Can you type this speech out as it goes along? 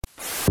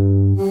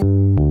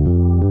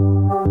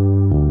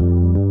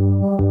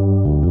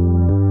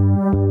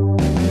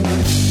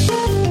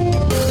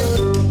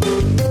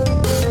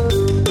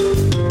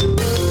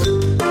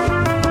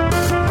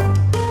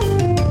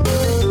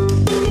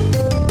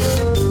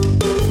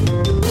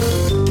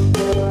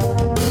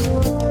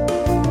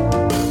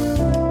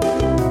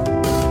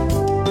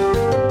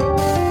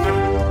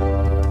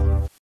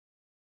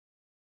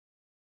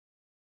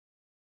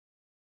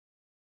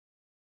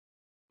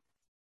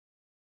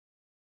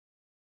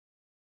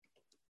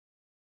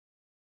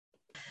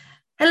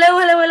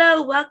Hello, hello,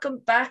 hello. Welcome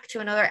back to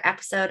another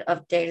episode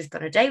of Date is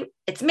Gonna Date.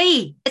 It's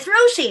me, it's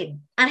Roisin.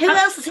 And who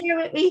else is here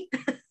with me?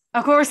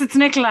 Of course, it's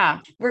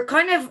Nicola.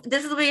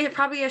 This will be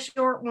probably a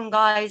short one,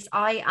 guys.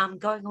 I am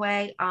going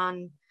away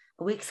on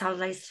a week's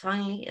holidays,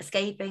 finally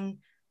escaping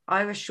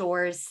Irish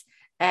shores.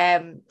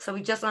 So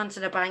we just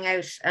wanted to bang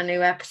out a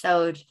new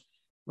episode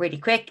really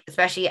quick,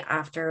 especially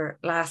after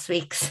last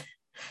week's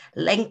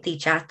lengthy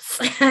chats.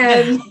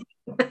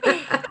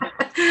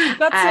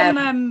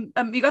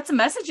 You got some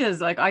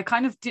messages. Like, I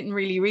kind of didn't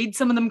really read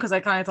some of them because I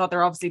kind of thought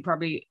they're obviously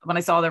probably, when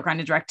I saw they're kind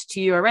of directed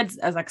to you, I read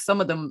as like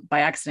some of them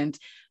by accident,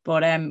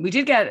 but you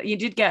did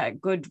get a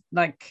good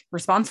like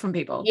response from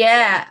people.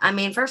 Yeah, I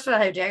mean, first of all,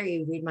 how dare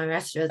you read my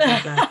messages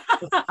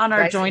on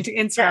our joint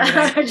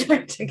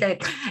Instagram? Okay.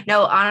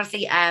 No,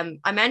 honestly,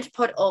 I meant to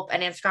put up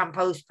an Instagram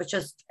post, but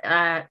just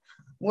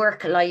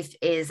work life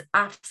is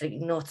absolutely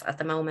nuts at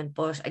the moment.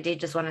 But I did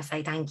just want to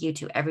say thank you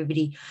to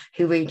everybody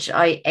who reached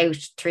out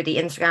through the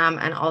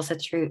Instagram and also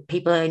through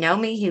people who know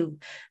me, who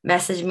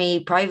messaged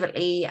me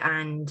privately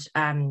and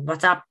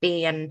WhatsApp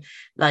me, and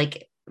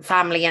like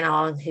family and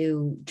all,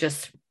 who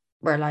just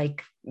were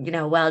like, you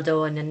know, well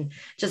done. And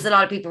just a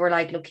lot of people were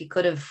like, look, you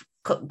could have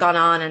gone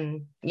on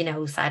and, you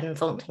know, said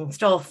insulting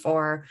stuff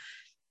or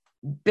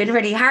been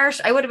really harsh.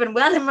 I would have been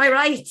well in my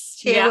rights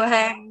to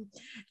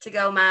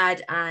go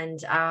mad. And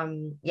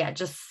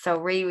just so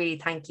really, really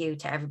thank you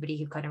to everybody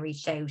who kind of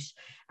reached out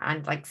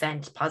and like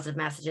sent positive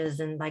messages.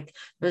 And like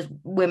there's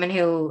women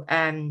who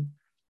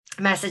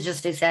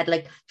messages who said,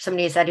 like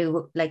somebody said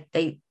who like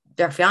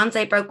their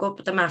fiance broke up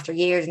with them after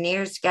years and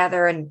years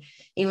together, and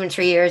even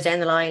 3 years down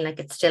the line, like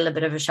it's still a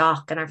bit of a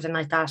shock and everything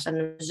like that. And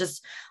it was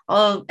just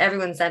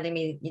everyone sending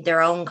me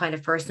their own kind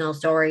of personal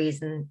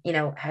stories and, you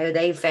know, how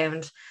they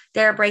found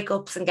their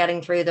breakups and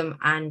getting through them.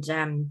 And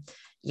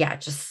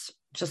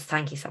just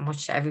thank you so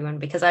much to everyone,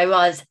 because I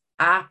was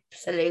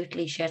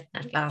absolutely shitting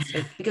it last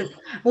week, because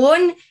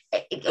one,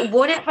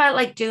 it felt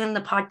like doing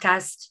the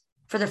podcast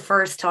for the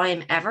first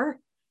time ever,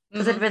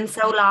 because it had been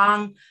so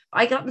long.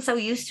 I gotten so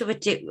used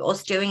to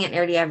us doing it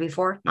nearly every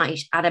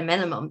fortnight at a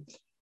minimum,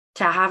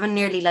 to having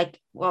nearly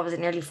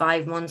nearly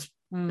 5 months.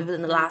 The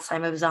last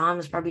time I was on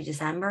was probably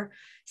December.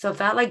 So it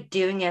felt like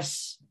doing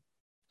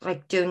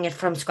it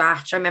from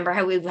scratch. I remember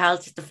how we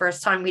felt the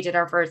first time we did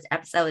our first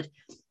episode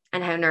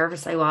and how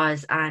nervous I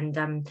was. And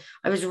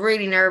I was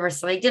really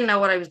nervous, and I didn't know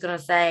what I was going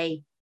to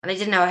say, and I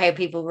didn't know how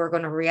people were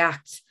going to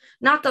react.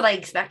 Not that I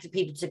expected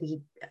people to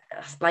be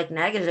like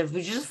negative.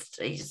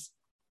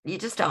 You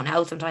just don't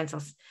know sometimes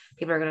what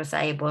people are going to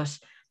say. But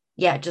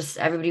yeah, just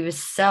everybody was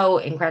so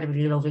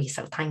incredibly lovely.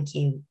 So thank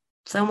you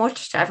so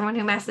much to everyone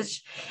who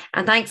messaged.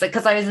 And thanks,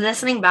 because I was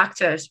listening back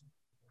to it,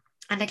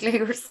 and like,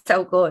 you were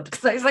so good,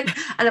 because I was like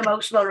an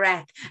emotional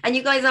wreck. And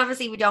you guys,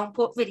 obviously we don't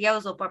put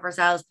videos up of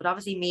ourselves, but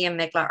obviously me and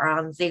Nicola are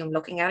on Zoom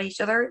looking at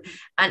each other.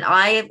 And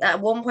I,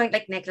 at one point,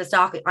 like Nicola's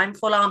talking, I'm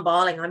full on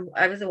bawling.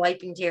 I was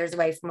wiping tears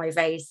away from my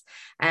face.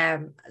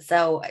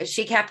 So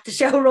she kept the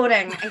show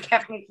running and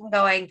kept me from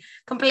going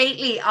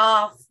completely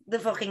off the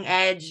fucking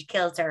edge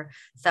kilter.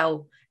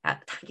 So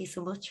thank you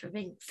so much for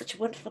being such a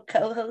wonderful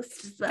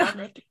co-host as well,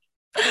 Nick.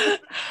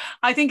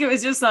 I think it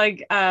was just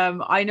like,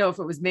 I know if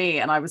it was me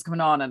and I was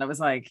coming on and I was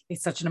like,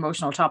 it's such an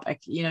emotional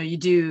topic, you know, you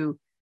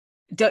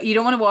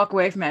don't want to walk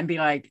away from it and be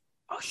like,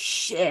 oh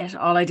shit,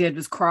 all I did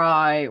was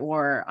cry,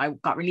 or I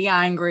got really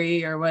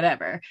angry or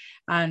whatever.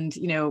 And,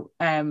 you know,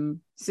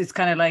 so it's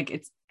kind of like,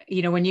 it's,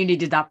 you know, when you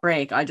needed that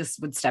break, I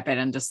just would step in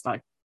and just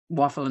like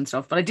waffle and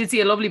stuff. But I did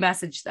see a lovely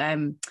message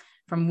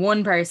from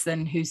one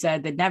person who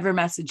said they'd never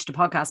messaged a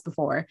podcast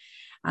before,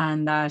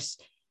 and that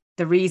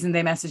the reason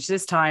they messaged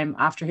this time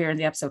after hearing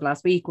the episode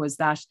last week was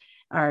that,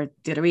 or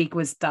the other week,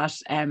 was that,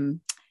 you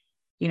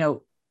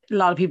know, a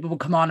lot of people will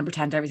come on and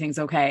pretend everything's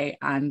okay,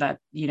 and that,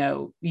 you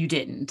know, you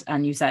didn't,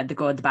 and you said the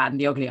good, the bad and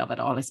the ugly of it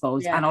all, I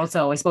suppose. Yeah. And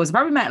also, I suppose it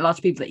probably met a lot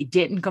of people that you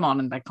didn't come on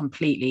and like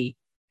completely,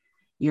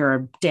 you're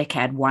a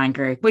dickhead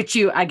wanker, which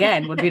you,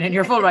 again, would be in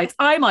your full rights.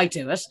 I might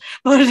do it.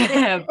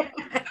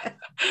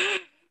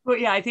 But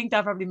yeah, I think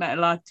that probably met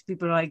a lot of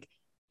people like,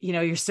 you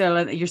know, you're still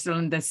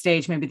in the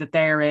stage maybe that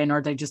they're in,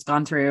 or they've just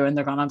gone through and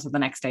they're gone on to the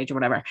next stage or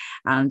whatever.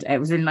 And it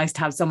was really nice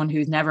to have someone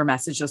who's never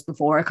messaged us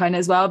before kind of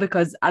as well,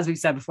 because as we've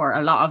said before,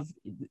 a lot of,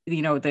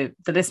 you know, the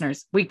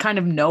listeners, we kind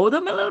of know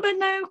them a little bit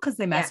now because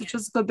they message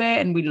us a good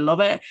bit and we love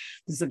it.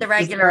 The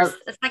regulars.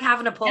 It's like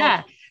having a pub.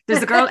 Yeah.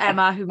 There's a girl,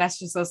 Emma, who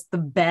messages us the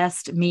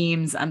best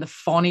memes and the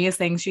funniest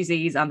things she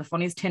sees and the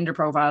funniest Tinder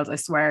profiles. I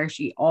swear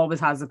she always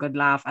has a good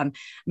laugh. And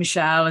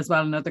Michelle as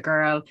well, another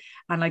girl.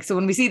 And like, so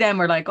when we see them,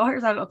 we're like, oh,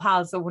 here's our little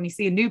pal. So when you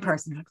see a new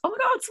person, you're like, oh my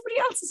God, somebody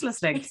else is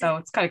listening. So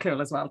it's kind of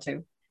cool as well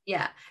too.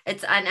 Yeah,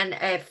 it's and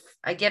if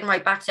I didn't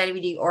write back to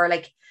anybody, or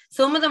like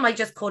some of them I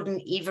just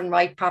couldn't even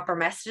write proper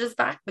messages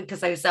back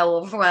because I was so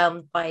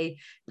overwhelmed by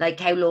like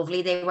how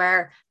lovely they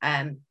were.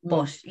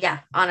 But yeah,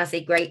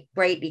 honestly,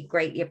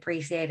 greatly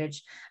appreciated.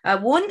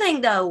 One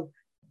thing though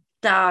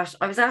that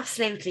I was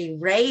absolutely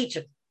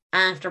raging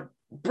after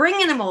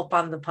bringing him up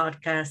on the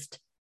podcast,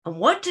 and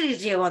what did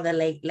he do on the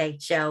Late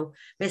Late Show,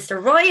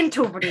 Mr. Ryan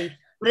Tuberty,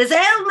 with his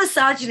own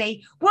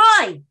misogyny?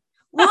 Why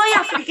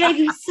after he gave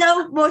you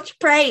so much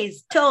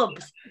praise,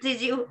 Tubbs, did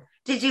you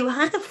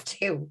have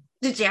to?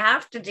 Did you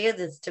have to do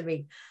this to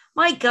me?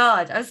 My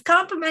God, I was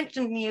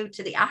complimenting you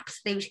to the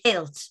absolute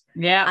hilt.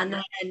 Yeah. And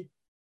then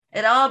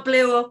it all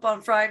blew up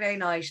on Friday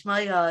night.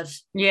 My God.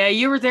 Yeah,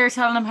 you were there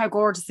telling him how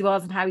gorgeous he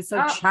was and how he's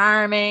so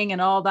charming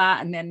and all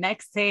that. And then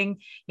next thing,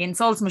 he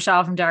insults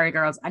Michelle from Derry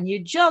Girls. And you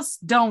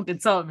just don't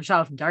insult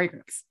Michelle from Derry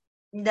Girls.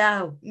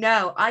 No,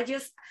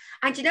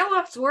 and you know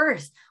what's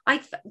worse?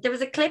 There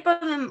was a clip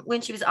of him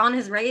when she was on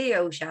his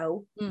radio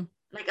show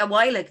like a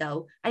while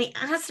ago, and he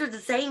asked her the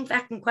same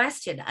fucking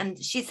question,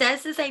 and she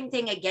says the same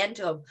thing again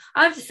to him.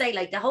 I have to say,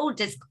 like, the whole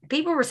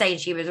people were saying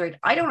she was rude.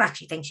 I don't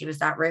actually think she was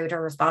that rude.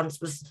 Her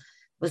response was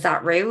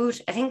that rude.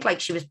 I think like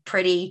she was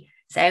pretty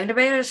sound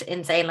about it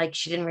in saying like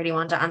she didn't really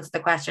want to answer the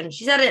question.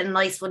 She said it in a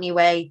nice, funny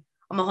way.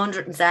 I'm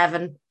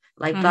 107,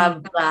 like blah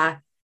blah blah.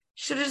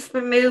 Should have just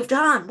been moved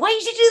on. Why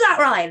did you do that,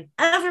 Ryan?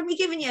 After me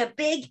giving you a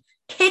big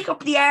kick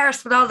up the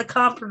arse with all the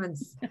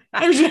compliments.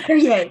 How dare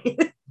you?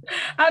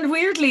 And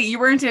weirdly, you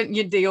weren't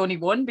the only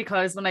one,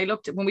 because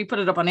when we put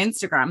it up on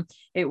Instagram,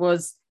 it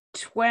was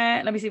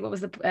let me see, what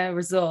was the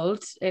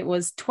result? It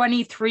was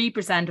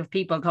 23% of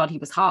people thought he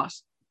was hot.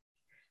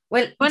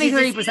 Well,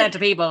 23%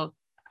 of people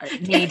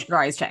need their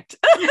eyes checked.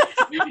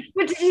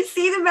 But did you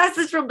see the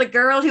message from the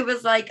girl who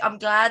was like, I'm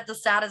glad the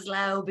stat is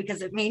low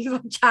because it means my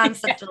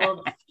chance at love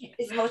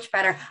is much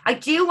better. I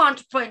do want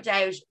to point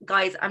out,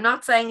 guys, I'm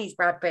not saying he's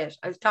Brad Pitt.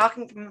 I was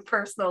talking from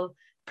a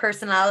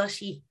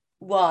personality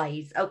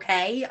wise,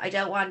 okay? I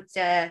don't want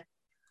to...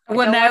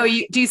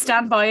 do you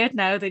stand by it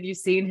now that you've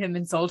seen him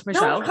insult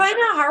Michelle? No, I'm kind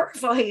of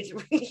horrified,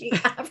 really,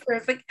 after.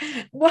 It's like,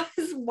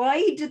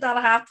 why did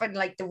that happen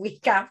like the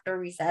week after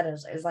we said it?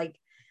 It was like,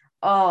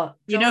 oh,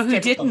 you know who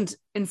didn't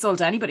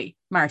insult anybody?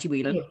 Marty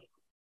Whelan.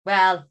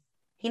 Well,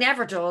 he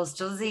never does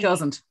he? He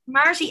doesn't.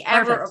 Marty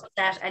ever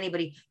upset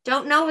anybody?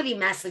 Don't know what he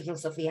messaging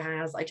stuff he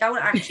has. I don't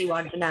actually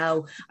want to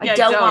know. I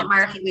don't want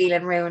Marty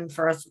Whelan ruined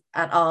for us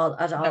at all.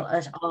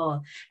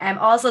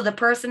 Also, the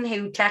person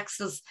who texts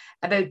us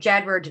about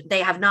Jedward,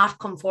 they have not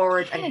come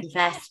forward and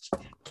confessed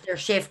to their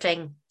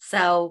shifting.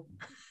 So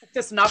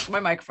just knocked my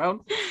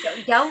microphone.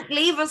 Don't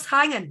leave us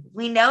hanging.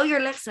 We know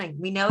you're listening.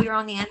 We know you're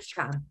on the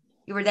Instagram.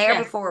 You were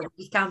there before.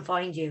 We can't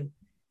find you.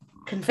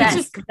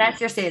 Confess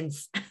your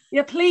sins.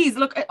 Yeah, please.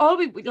 Look,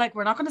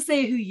 we're not going to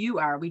say who you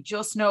are. We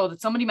just know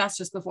that somebody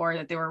messaged us before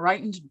that they were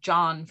writing to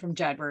John from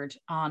Jedward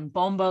on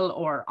Bumble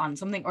or on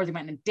something, or they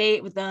went on a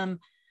date with them.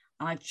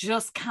 And I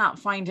just can't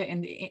find it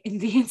in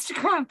the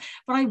Instagram.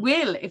 But I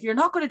will. If you're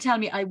not going to tell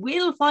me, I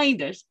will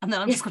find it, and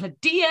then I'm just going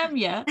to DM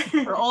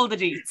you for all the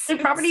deets. They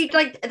probably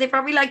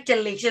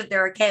deleted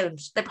their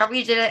account. They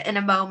probably did it in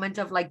a moment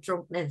of like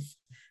drunkenness.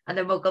 And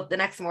then woke up the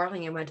next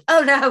morning and went,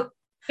 oh no,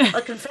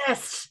 I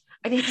confessed.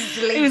 I need to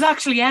delete. It was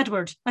actually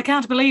Edward. I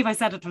can't believe I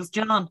said it was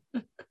John.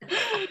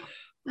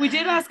 We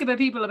did ask about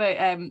people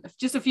about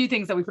just a few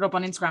things that we put up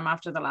on Instagram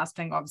after the last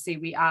thing. Obviously,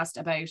 we asked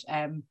about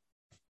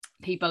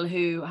people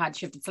who had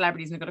shifted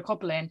celebrities, and we got a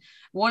couple in.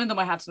 One of them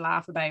I had to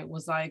laugh about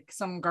was like,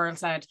 some girl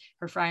said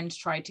her friend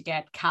tried to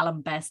get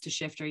Callum Best to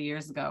shift her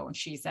years ago, and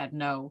she said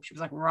no. She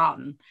was like,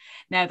 rotten.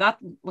 Now that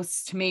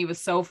was, to me, was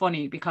so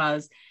funny,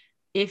 because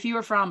if you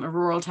were from a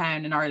rural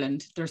town in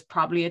Ireland, there's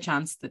probably a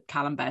chance that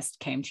Callum Best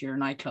came to your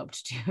nightclub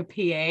to do a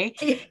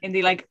PA in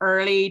the like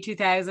early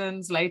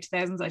 2000s, late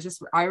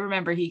 2000s. I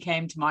remember he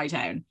came to my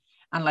town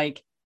and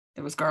like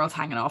there was girls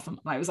hanging off him,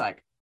 and I was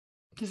like,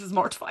 this is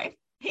mortifying.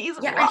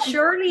 And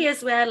surely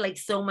as well, like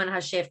someone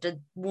has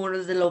shifted one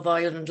of the Love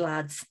Island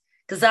lads,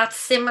 because that's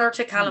similar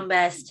to Callum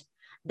Best.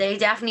 They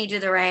definitely do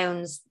the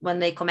rounds when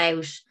they come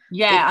out.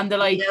 Yeah, and the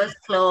like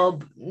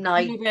club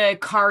night, the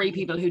Corrie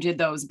people who did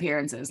those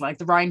appearances, like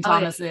the Ryan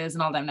Thomases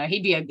and all them. Now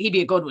he'd be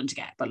a good one to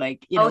get, but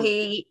like, you know,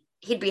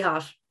 he'd be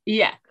hot.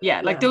 Yeah,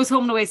 like those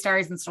home and away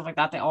stars and stuff like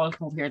that. They all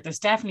come over here. There's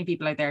definitely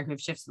people out there who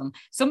have shifted them.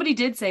 Somebody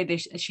did say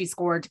she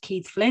scored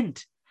Keith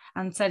Flint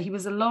and said he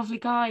was a lovely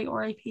guy.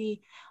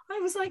 R.I.P. I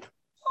was like,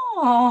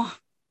 oh,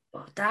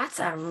 that's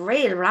a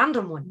real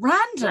random one.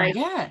 Like,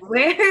 yeah.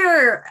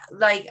 Where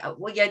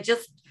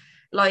just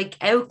like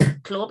out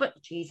clubbing.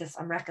 Jesus,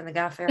 I'm wrecking the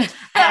gaff here.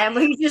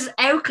 We just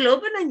out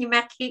clubbing and you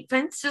met Keith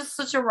Flint's just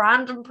such a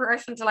random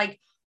person to like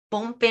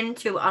bump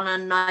into on a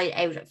night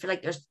out. I feel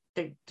like there's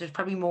there's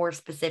probably more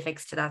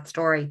specifics to that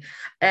story.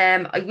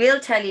 I will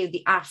tell you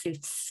the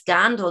absolute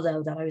scandal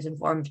though that I was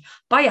informed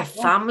by a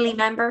family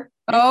member.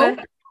 Oh.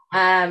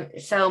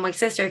 So my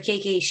sister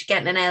Kiki, she's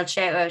getting an L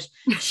shout out.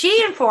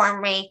 She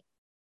informed me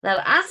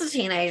that as a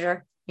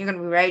teenager, you're going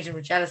to be raging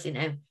with jealousy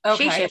now.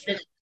 Okay. She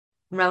shifted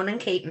Ronan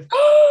Keating.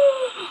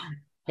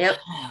 Yep.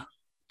 Oh,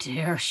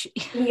 dare she?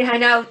 Yeah, I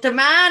know. The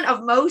man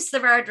of most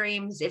of our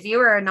dreams. If you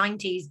were a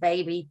 90s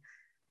baby,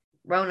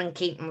 Ronan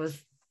Keating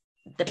was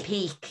the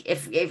peak.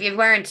 If you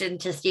weren't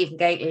into Stephen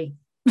Gately.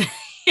 Yeah,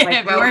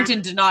 like if you weren't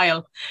in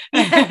denial.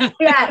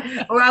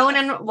 Yeah,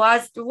 Ronan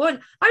was the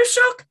one. I was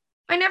shocked.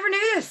 I never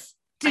knew this.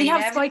 Did he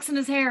have spikes in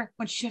his hair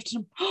when she shifted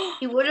him?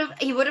 He would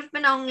have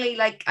been only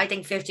like, I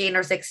think 15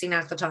 or 16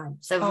 at the time.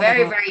 So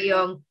very, very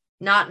young,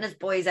 not in his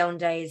boy's own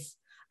days.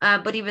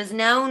 But he was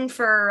known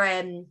for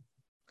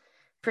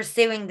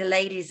pursuing the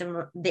ladies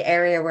in the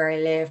area where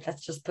he lived.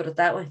 Let's just put it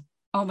that way.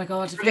 Oh my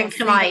God. According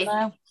to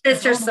my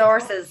sister's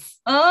sources.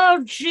 Oh,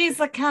 jeez,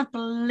 I can't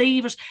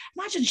believe it.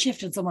 Imagine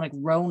shifting someone like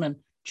Ronan.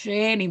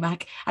 Janie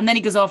Mac, and then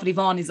he goes off with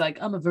Yvonne. He's like,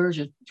 I'm a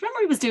virgin. Do you remember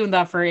he was doing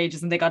that for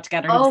ages and they got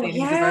together and he was saying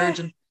he was a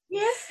virgin?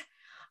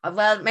 Yeah.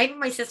 Well, maybe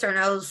my sister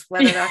knows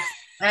whether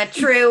that's a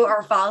true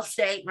or false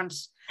statement.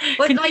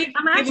 But like,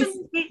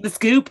 imagine the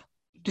scoop.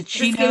 Did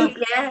she know?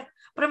 Yeah.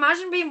 But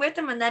imagine being with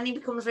him and then he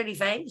becomes really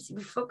famous. You'd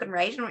be fucking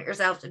raging with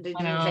yourself to do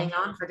anything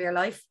on for dear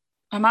life.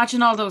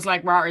 Imagine all those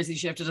like rotters he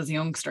shifted as a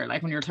youngster,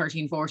 like when you're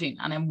 13, 14,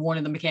 and then one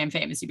of them became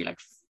famous. You'd be like,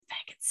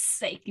 fuck's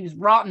sake, he was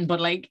rotten,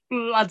 but like,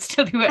 I'd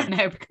still do it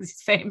now because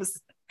he's famous.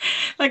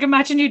 Like,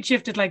 imagine you'd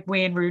shifted like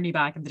Wayne Rooney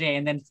back in the day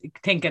and then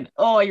thinking,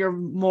 oh, you're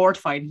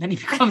mortified. And then he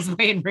becomes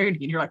Wayne Rooney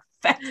and you're like,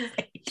 fuck's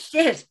sake.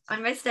 Shit, I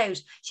missed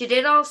out. She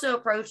did also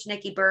approach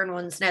Nicky Byrne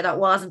once. Now, that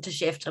wasn't to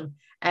shift him.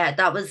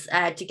 That was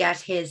to get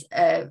his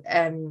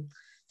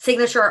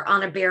signature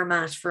on a beer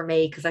mat for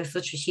me because I'm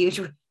such a huge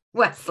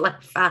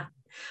Westlife fan.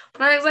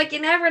 But I was like,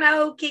 you never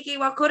know, Kiki,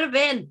 what could have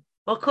been?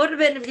 What could have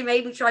been if you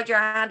maybe tried your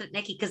hand at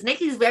Nicky? Because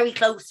Nicky's very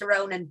close to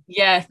Ronan.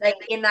 Yeah. Like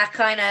in that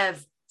kind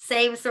of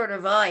same sort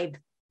of vibe.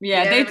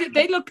 Yeah, you know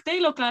they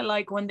look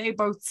like when they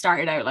both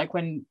started out, like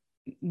when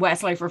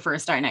Westlife were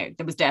first starting out,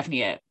 there was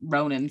definitely a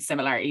Ronan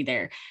similarity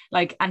there.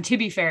 Like, and to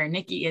be fair,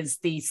 Nicky is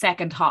the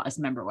second hottest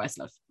member of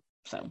Westlife.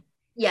 So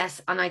yes,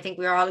 and I think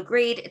we're all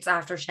agreed it's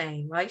after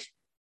Shane, right?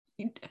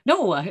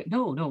 No,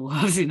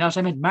 obviously not.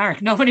 I meant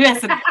Mark. Nobody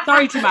else.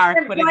 Sorry to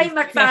Mark, but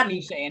it's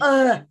definitely Shane.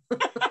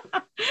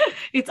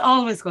 It's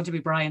always going to be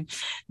Brian.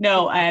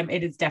 No,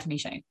 it is definitely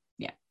Shane.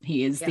 Yeah,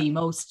 he is the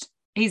most.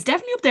 He's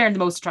definitely up there in the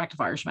most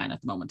attractive Irishman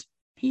at the moment.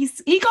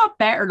 He got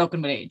better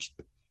looking with age.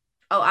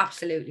 Oh,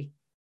 absolutely.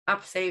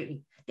 The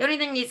only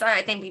thing is,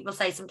 I think people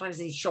say sometimes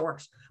he's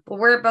short, but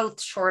we're both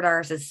short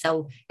arses,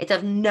 so it's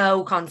of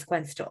no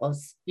consequence to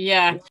us.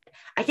 Yeah.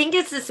 I think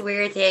it's this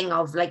weird thing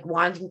of like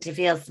wanting to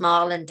feel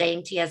small and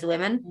dainty as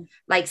women,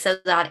 like so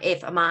that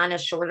if a man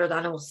is shorter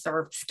than us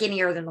or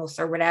skinnier than us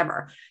or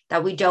whatever,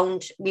 that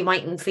we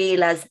mightn't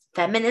feel as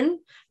feminine,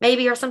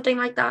 maybe, or something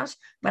like that.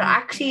 But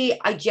actually,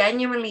 I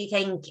genuinely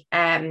think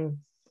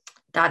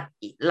that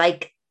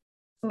like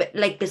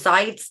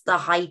besides the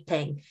height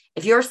thing,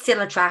 if you're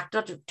still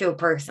attracted to a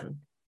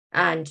person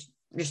and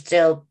you're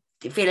still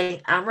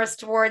feeling amorous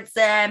towards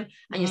them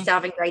and you're still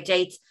having great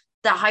dates,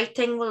 the height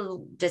thing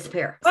will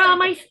disappear. Well,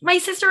 my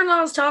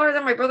sister-in-law is taller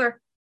than my brother,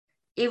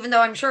 even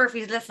though I'm sure if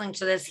he's listening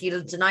to this,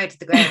 he'll deny it to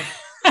the ground.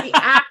 She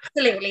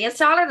absolutely is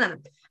taller than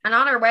him. And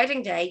on her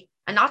wedding day,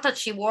 and not that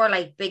she wore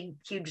like big,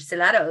 huge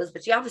stilettos,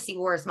 but she obviously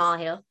wore a small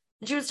heel,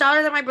 and she was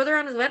taller than my brother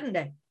on his wedding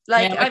day.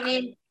 Like, yeah, I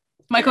mean,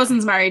 my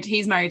cousin's married.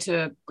 He's married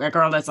to a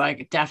girl that's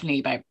like definitely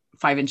about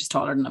 5 inches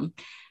taller than him,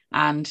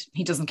 and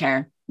he doesn't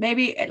care.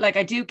 Maybe like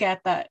I do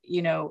get that,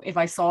 you know, if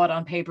I saw it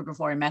on paper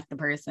before I met the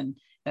person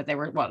that they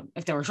were, well,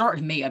 if they were shorter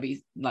than me, I'd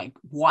be like,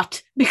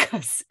 what?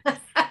 Because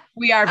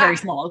we are very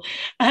small.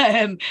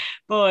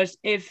 But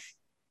if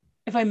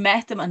I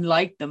met them and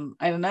liked them,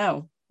 I don't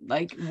know,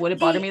 like, would it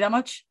bother me that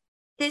much?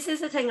 This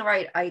is the thing,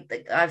 right?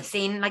 I've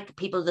seen like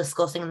people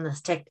discussing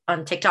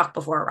on TikTok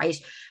before, right?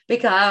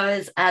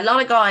 Because a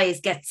lot of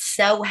guys get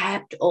so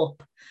hyped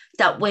up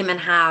that women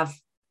have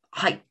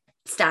height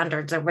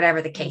standards or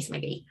whatever the case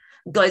may be.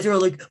 Guys are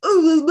like,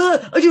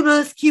 oh, I don't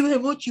ask you how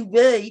much you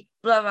weigh,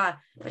 blah, blah.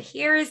 But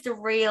here is the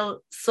real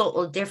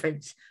subtle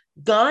difference.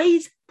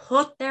 Guys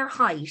put their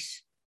height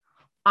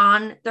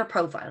on their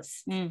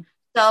profiles.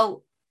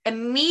 So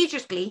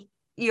immediately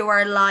you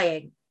are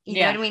lying.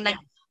 You know what I mean? Like,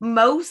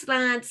 most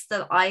lads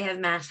that I have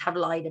met have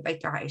lied about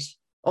their height,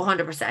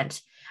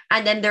 100%.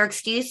 And then their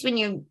excuse when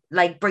you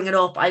like bring it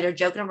up, either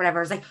joking or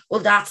whatever, is like, well,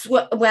 that's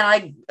what when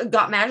I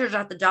got measured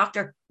at the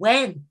doctor.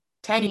 When?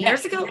 10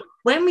 years ago?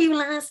 When were you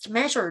last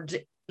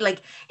measured?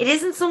 Like, it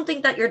isn't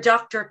something that your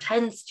doctor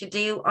tends to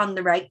do on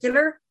the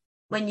regular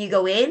when you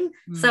go in.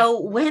 So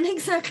when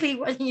exactly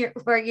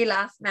were you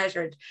last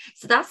measured?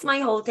 So that's my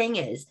whole thing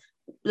is,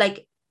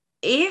 like,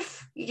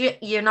 if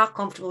you're not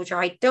comfortable with your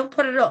height, don't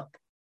put it up.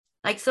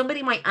 Like,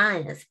 somebody might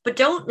ask, but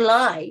don't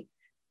lie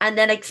and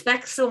then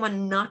expect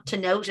someone not to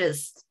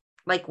notice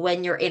like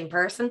when you're in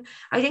person.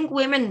 I think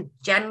women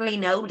generally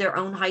know their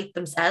own height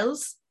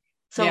themselves.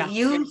 So if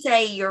you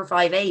say you're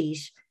 5'8"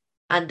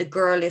 and the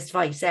girl is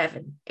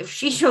 5'7", if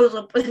she shows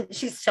up and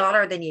she's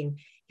taller than you,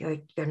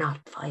 you're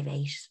not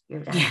 5'8". You're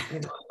not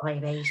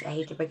 5'8". I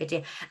hate to break it to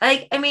you.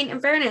 Like, I mean,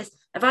 in fairness,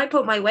 if I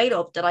put my weight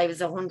up that I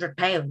was 100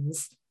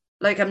 pounds,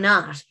 like I'm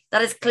not,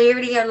 that is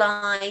clearly a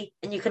lie.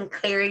 And you can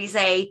clearly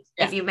say,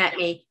 if you met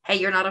me, hey,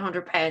 you're not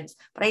 100 pounds.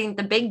 But I think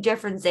the big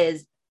difference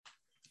is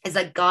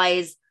that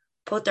guys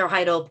put their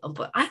height up and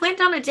I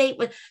went on a date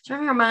with, do you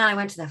remember your man I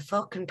went to the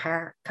fucking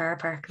car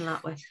parking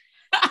lot with?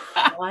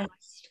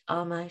 Christ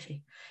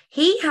almighty.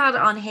 He had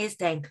on his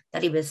thing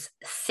that he was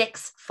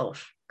 6 foot.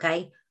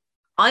 Okay.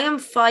 I am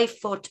 5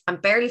 foot. I'm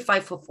barely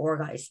 5'4",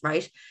 guys,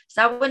 right?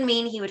 So that would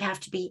mean he would have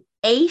to be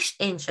 8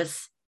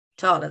 inches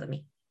taller than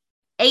me.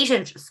 8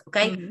 inches,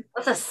 okay? Mm-hmm.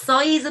 That's a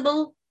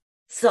sizable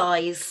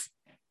size.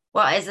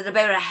 What is it,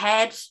 about a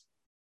head?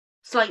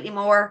 Slightly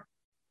more?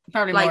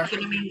 Probably like, more. You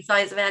know what I mean, the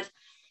size of it.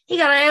 He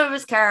got out of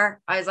his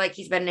car. I was like,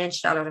 he's been an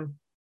inch taller than him.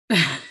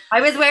 I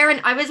was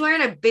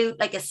wearing a boot,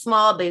 like a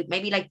small boot,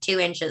 maybe like 2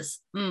 inches.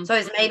 So I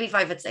was maybe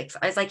 5'6".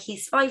 I was like,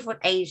 he's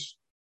 5'8"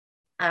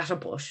 at a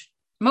push.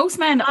 Most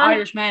men,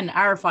 Irish men,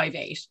 are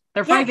 5'8".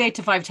 They're 5'8"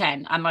 to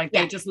 5'10", and like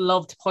they just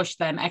love to push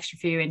them extra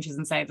few inches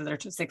and say that they're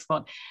 6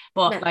 foot.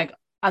 But like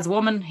as a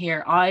woman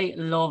here, I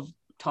love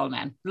tall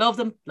men. Love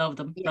them.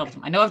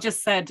 I know I've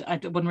just said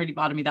it wouldn't really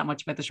bother me that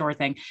much about the short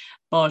thing,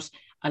 but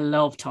I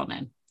love tall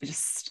men.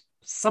 Just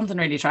something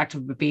really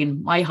attractive about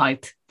being my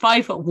height,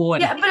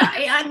 5'1". Yeah, but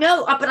I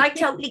know, but I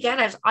totally get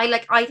it.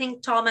 I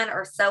think tall men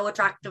are so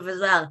attractive as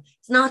well.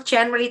 It's not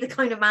generally the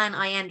kind of man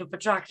I end up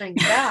attracting.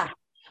 Yeah.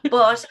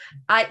 But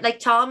I like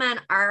tall men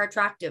are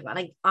attractive,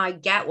 and I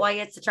get why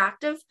it's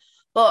attractive.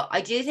 But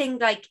I do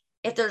think like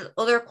if there's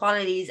other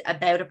qualities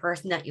about a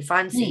person that you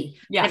fancy,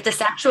 if the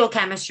sexual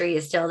chemistry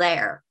is still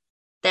there,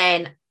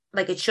 then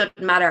like it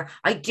shouldn't matter.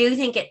 I do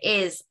think it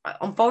is,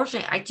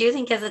 unfortunately, I do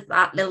think is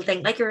that little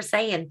thing, like you were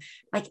saying,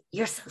 like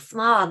you're so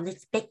small and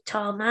this big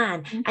tall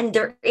man, and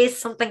there is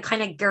something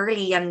kind of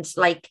girly and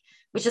like,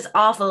 which is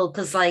awful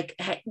because like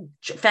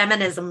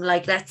feminism,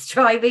 like let's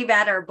try be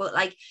better, but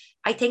like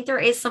I think there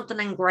is something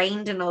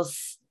ingrained in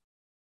us,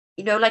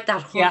 you know, like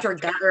that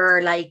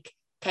hunter-gatherer, like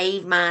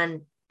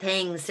caveman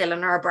thing still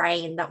in our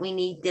brain that we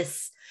need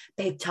this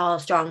big, tall,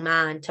 strong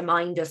man to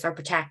mind us or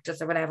protect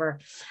us or whatever.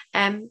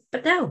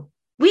 But no,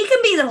 we can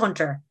be the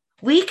hunter.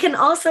 We can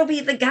also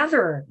be the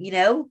gatherer, you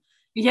know?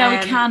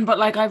 Yeah, we can, but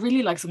like I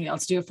really like somebody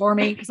else to do it for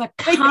me because I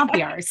can't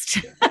be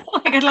arsed.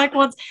 I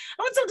want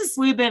someone to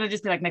swoop in and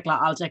just be like, Nicola,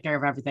 I'll take care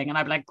of everything. And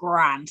I'd be like,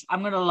 grand, I'm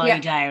going to lie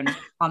down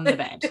on the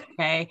bed.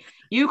 Okay.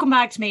 You come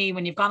back to me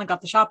when you've gone and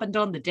got the shopping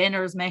done, the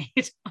dinner's made.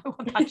 I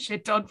want that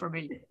shit done for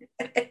me.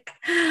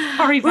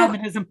 Sorry,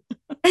 feminism.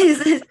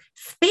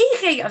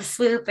 Speaking of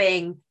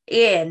swooping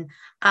in,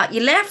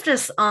 you left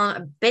us on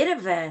a bit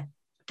of a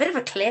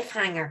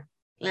cliffhanger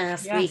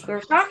last week. We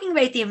were talking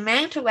about the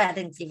amount of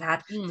weddings you've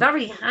had. You've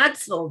already had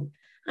some.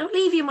 I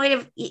believe you might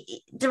have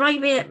been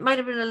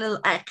a little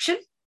action.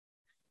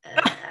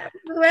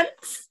 It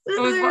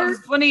was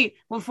funny.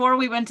 Before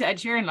we went to Ed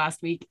Sheeran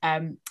last week,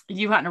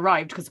 you hadn't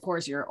arrived because, of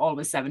course, you're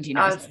always 17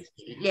 hours.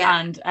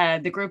 And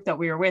the group that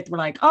we were with were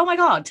like, "Oh my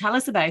God, tell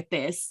us about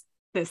this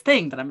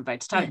thing that I'm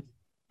about to tell you."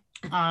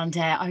 And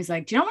I was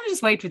like, "Do you not want to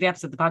just wait for the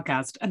episode of the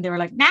podcast?" And they were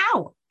like,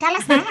 "No, tell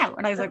us now."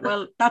 And I was like,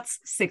 "Well, that's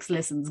 6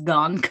 listens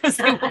gone because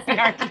they won't be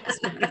hard to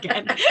listen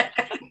again."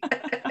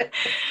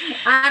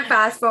 And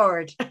fast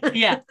forward.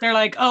 Yeah, they're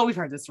like, "Oh, we've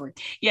heard this story."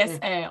 Yes,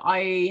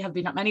 I have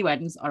been at many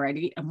weddings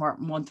already, and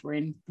month we're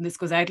in. This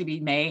goes out to be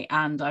May,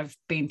 and I've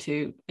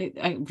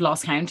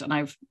lost count, and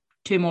I've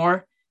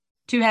 2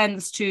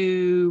 hens,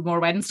 2 more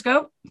weddings to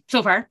go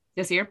so far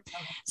this year.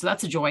 So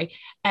that's a joy.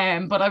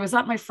 But I was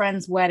at my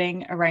friend's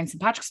wedding around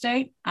St. Patrick's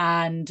Day,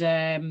 and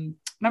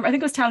remember, I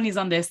think I was telling you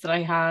on this that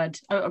I had,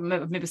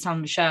 maybe I was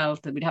telling Michelle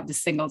that we'd have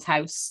this singles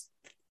house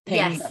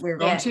thing that we were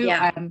going to.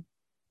 Yeah.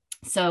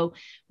 So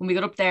when we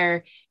got up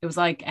there, it was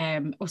like,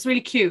 it was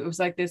really cute. It was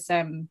like this, you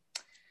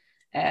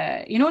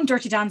know, in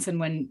Dirty Dancing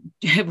when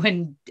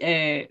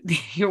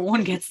your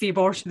one gets the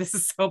abortion. This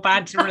is so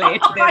bad to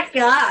relate to this. Oh my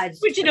God.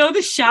 But you know,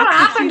 the shack. What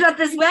happened at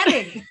this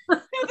wedding? You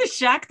know, the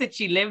shack that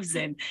she lives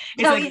in.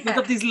 It's like, they've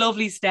got these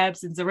lovely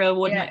steps. It's a real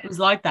one. It was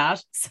like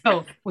that.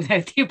 So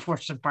without the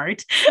abortion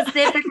part.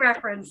 Specific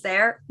reference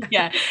there.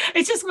 Yeah.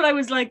 It's just when I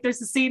was like,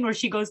 there's a scene where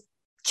she goes,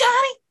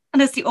 "Johnny." And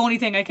that's the only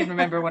thing I can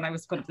remember when I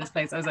was put at this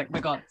place. I was like, "My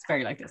God, it's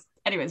very like this."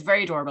 Anyway, it's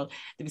very adorable.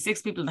 There were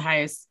 6 people in the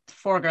house,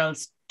 4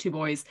 girls, 2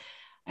 boys,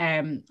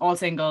 all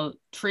single.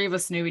 3 of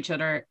us knew each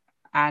other,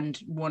 and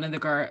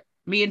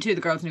me and 2 of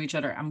the girls knew each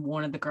other, and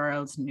one of the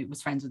girls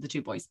was friends with the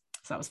 2 boys.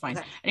 So that was fine.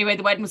 Okay. Anyway,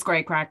 the wedding was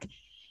great crack.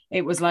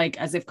 It was like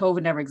as if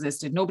COVID never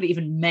existed. Nobody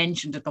even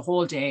mentioned it the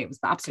whole day. It was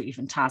absolutely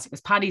fantastic. It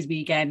was Paddy's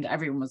weekend.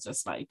 Everyone was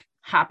just like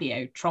happy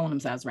out, throwing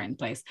themselves around the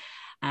place.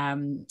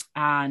 And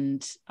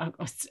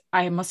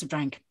I must have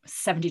drank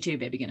 72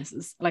 baby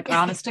Guinnesses. Like,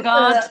 honest to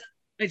God,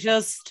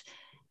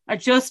 I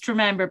just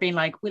remember being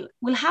like,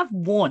 we'll have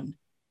one,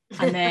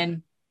 and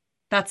then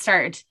that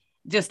started.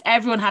 just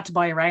everyone had to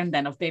buy a round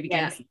then of baby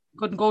Yeah. Guinness.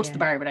 Couldn't go to the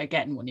bar without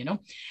getting one, you know.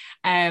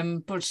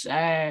 But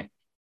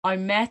I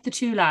met the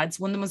two lads.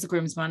 One of them was a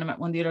groomsman. I met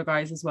one of the other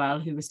guys as well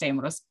who was staying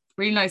with us.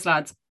 Really nice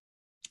lads.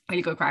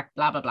 Really good crack,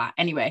 blah, blah, blah.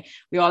 Anyway,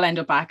 we all end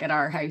up back at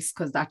our house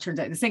because that turns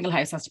out the single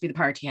house has to be the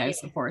party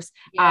house, of course,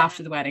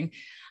 after the wedding.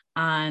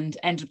 And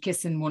ended up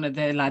kissing one of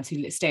the lads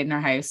who stayed in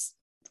our house.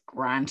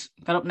 Grand.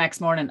 Got up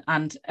next morning,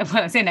 and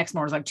when I say next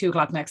morning, it's like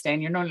 2:00 next day,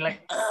 and you're normally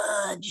like,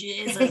 oh,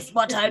 Jesus,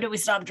 what time do we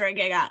stop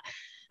drinking at?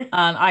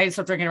 And I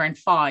stopped drinking around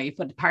 5,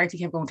 but the party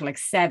kept going to like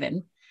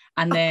 7.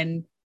 And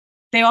then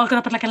they all got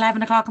up at like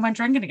 11 o'clock and went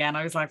drinking again.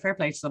 I was like, fair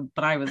play to them,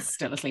 but I was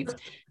still asleep.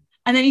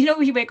 And then, you know,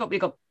 when you wake up, you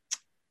go,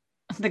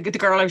 the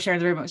girl I was sharing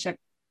the room with, she's like,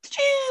 did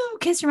you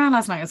kiss your man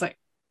last night? I was like,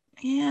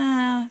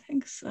 yeah, I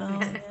think so.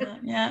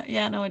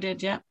 Yeah, no, I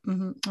did. Yeah.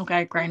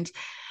 Okay, grand.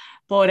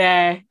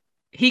 But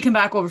he came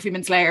back over a few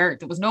minutes later.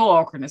 There was no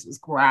awkwardness. It was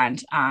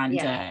grand.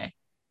 And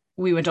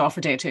we went off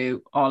for day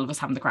 2, all of us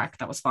having the crack.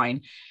 That was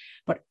fine.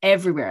 But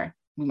everywhere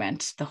we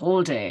went the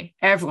whole day,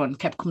 everyone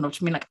kept coming up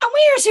to me like, oh,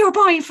 where's your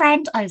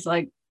boyfriend? I was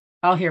like,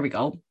 oh, here we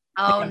go.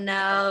 Oh,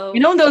 no. You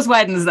know, in those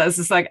weddings, that's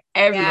just like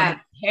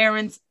everyone,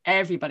 parents,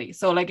 everybody.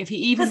 So like if he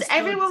even... Because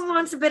everyone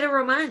wants a bit of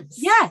romance.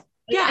 Yeah.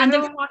 Yeah, and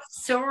everyone wants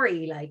a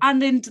story, like.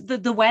 And then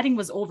the wedding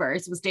was over.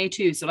 It was day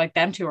 2, so like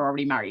them two are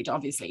already married,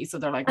 obviously. So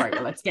they're like, right,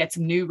 well, let's get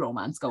some new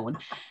romance going.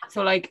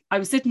 So like I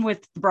was sitting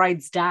with the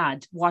bride's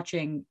dad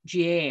watching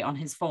GA on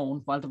his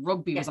phone while the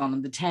rugby was on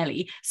the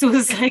telly. So it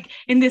was like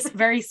in this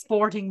very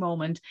sporting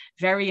moment,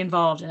 very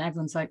involved, and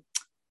everyone's like,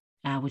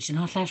 would you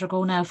not let her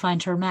go now,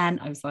 find her man?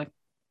 I was like,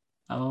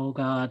 oh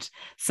God.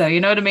 So you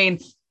know what I mean?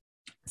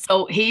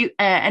 So he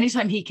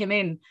anytime he came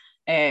in,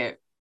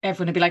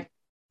 everyone would be like,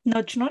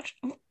 nudge, nudge.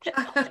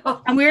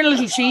 And we're a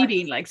little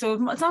shady, like,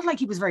 so it's not like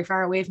he was very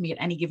far away from me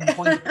at any given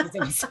point because it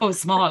was so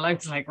small. I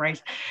was like,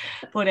 right.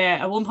 But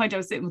at one point I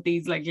was sitting with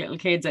these like little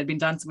kids I'd been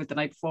dancing with the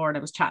night before, and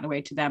I was chatting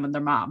away to them and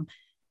their mom,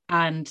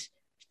 and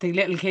the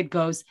little kid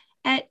goes,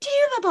 do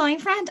you have a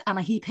boyfriend? And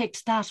he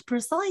picked that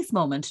precise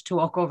moment to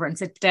walk over and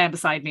sit down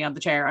beside me on the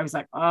chair. I was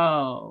like,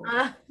 oh,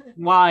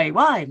 why,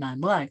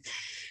 man, why?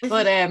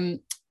 But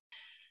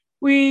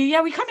we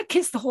kind of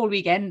kissed the whole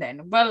weekend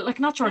then. Well, like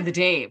not during the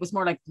day. It was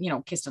more like, you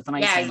know, kissed at the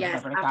night.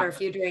 After a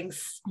few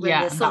drinks.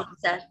 The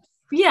sunset.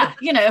 Yeah,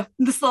 you know,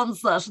 the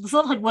sunset. The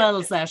sun had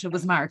well set. It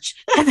was March.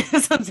 The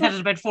sun set at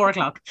about 4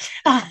 o'clock.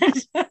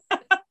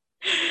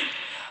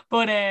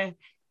 But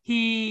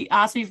he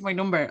asked me for my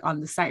number on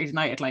the Saturday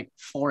night at like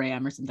 4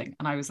 a.m. or something.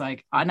 And I was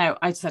like,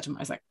 I said to him,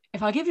 I was like,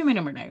 if I give you my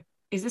number now,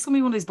 is this going to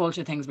be one of these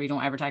bullshit things where you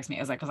don't ever text me?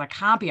 I was like, because I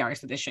can't be arsed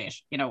with this shit,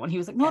 you know? And he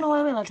was like, no,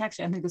 I will, I'll text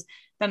you. And he goes,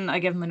 then I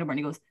give him my number and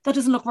he goes, that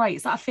doesn't look right.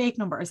 Is that a fake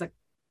number? I was like,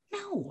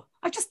 no,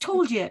 I just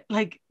told you,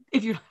 like,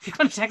 if you're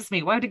going to text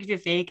me, why would I give you a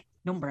fake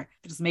number?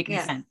 It doesn't make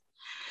any sense.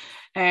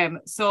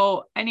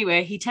 So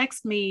anyway, he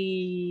texted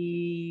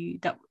me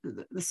that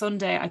the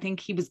Sunday, I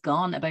think he was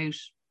gone about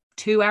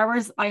 2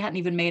 hours. I hadn't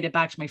even made it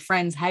back to my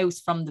friend's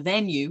house from the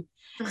venue.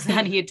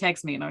 And he had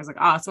texted me and I was like,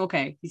 it's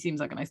okay. He seems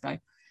like a nice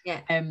guy.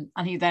 Yeah. And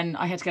I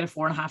had to get a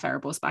 4.5-hour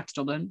bus back to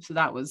Dublin. So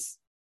that was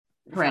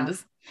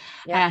horrendous.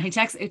 Yeah. He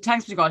thanks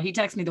to God, he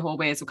texted me the whole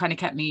way. So kind of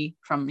kept me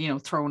from, you know,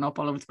 throwing up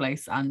all over the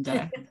place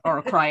and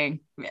or crying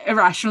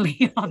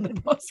irrationally on the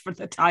bus for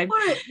the time.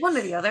 One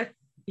or the other.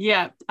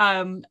 Yeah.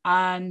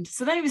 And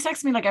so then he was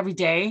texting me like every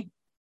day.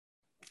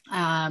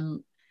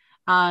 And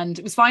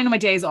it was fine on my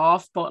days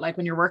off, but like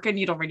when you're working,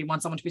 you don't really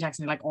want someone to be texting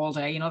you like all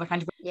day, you know, that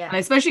kind of. Yeah. And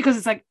especially because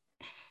it's like,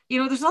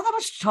 you know, there's not that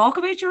much to talk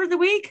about during the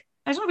week.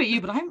 I don't know about you,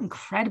 but I'm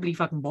incredibly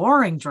fucking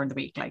boring during the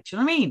week. Like, do you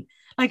know what I mean?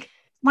 Like,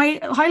 my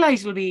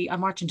highlight will be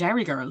I'm watching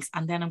Derry Girls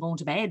and then I'm going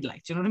to bed.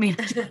 Like, do you know what I mean?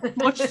 There's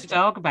much to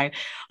talk about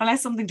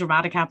unless something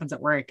dramatic happens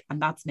at work,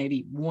 and that's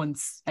maybe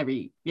once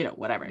every, you know,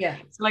 whatever. Yeah.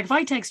 So like if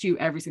I text you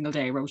every single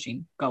day,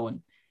 Roisin,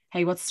 going,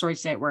 hey, what's the story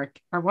today at work?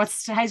 Or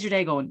how's your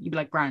day going? You'd be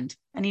like, grand.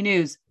 Any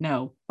news?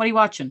 No. What are you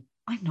watching?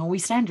 I know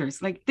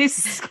EastEnders. Like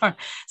this is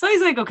so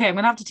he's like, okay, I'm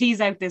gonna have to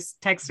tease out this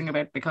texting a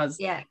bit because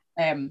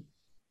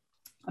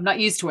I'm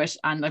not used to it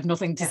and I've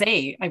nothing to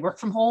say. I work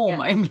from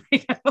home. I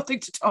have nothing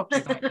to talk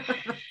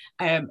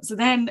about. So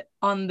then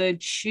on the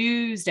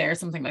Tuesday or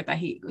something like that,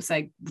 he was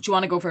like, would you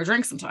want to go for a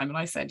drink sometime? And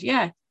I said,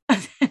 yeah.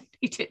 And then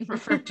he didn't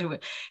refer to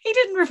it. He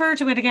didn't refer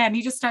to it again.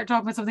 He just started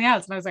talking about something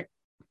else. And I was like,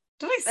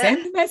 did I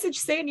send the message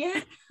saying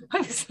yeah? I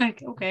was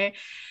like, okay.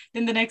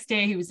 Then the next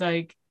day he was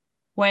like,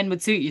 when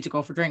would suit you to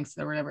go for drinks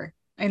or whatever?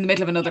 In the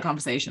middle of another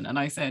conversation. And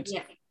I said,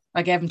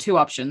 I gave him 2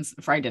 options,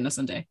 a Friday and a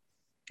Sunday.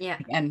 Yeah.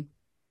 And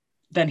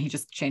then he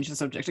just changed the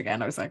subject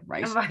again. I was like,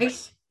 right.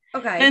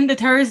 Okay. Then the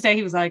Thursday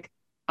he was like,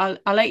 I'll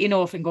let you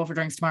know if we can go for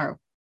drinks tomorrow.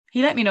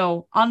 He let me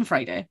know on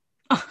Friday.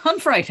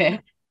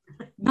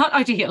 Not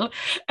ideal.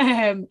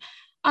 And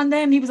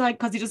then he was like,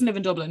 because he doesn't live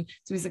in Dublin,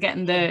 so he's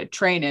getting the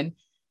training.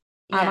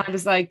 And I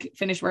was like,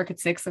 finished work at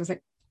 6. I was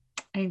like,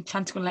 any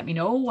chance you going to let me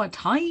know what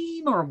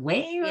time or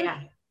where?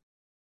 Yeah.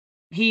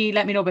 He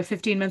let me know about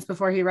 15 minutes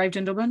before he arrived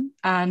in Dublin.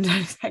 And I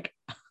was like,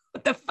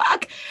 what the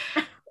fuck?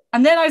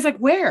 And then I was like,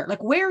 where?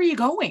 Like, where are you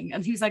going?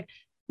 And he was like,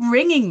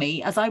 ringing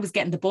me as I was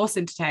getting the bus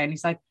into town.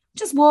 He's like,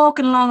 just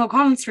walking along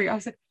O'Connell Street. I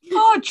was like,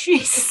 oh,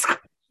 Jesus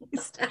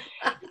Christ.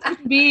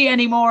 Couldn't be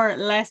any more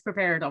less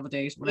prepared of a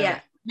date. Whatever. Yeah.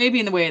 Maybe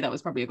in the way that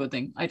was probably a good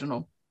thing. I don't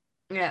know.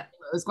 Yeah.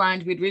 It was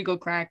grand. We had really good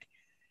crack.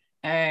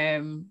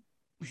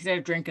 We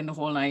started drinking the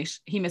whole night.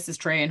 He missed his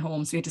train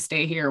home, so he had to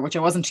stay here, which I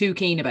wasn't too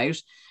keen about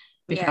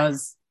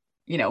because,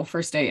 you know,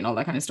 first date and all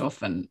that kind of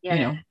stuff. And, you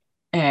know,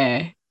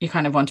 you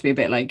kind of want to be a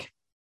bit like,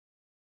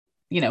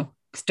 you know,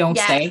 don't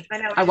stay.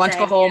 I want to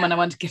go home and I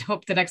want to get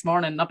up the next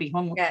morning and not be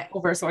hung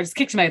over. So I just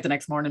kicked him out the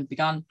next morning, be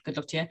gone. Good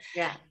luck to you.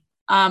 Yeah.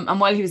 And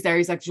while he was there,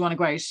 he's like, do you want to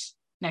go out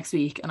next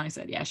week? And I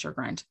said, yeah, sure,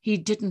 grand. He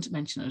didn't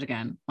mention it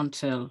again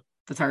until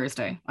the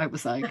Thursday. I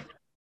was like,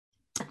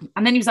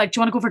 and then he was like, do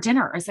you want to go for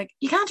dinner? I was like,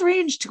 you can't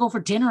arrange to go for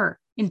dinner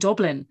in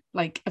Dublin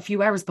like a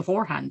few hours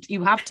beforehand.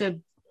 You have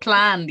to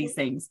plan these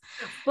things.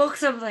 Book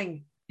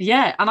something.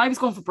 Yeah. And I was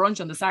going for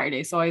brunch on the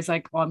Saturday. So I was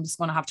like, well, I'm just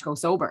going to have to go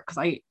sober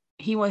because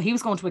he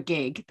was going to a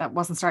gig that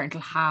wasn't starting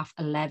until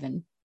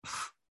 11:30.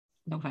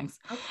 No thanks.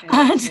 Okay.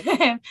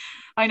 And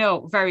I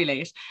know, very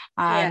late.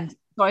 And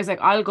so I was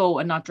like, I'll go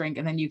and not drink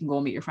and then you can go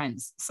and meet your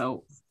friends.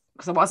 So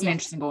because I wasn't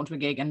interested in going to a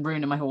gig and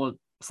ruining my whole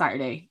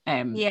Saturday.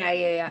 Especially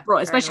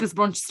because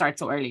brunch starts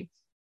so early.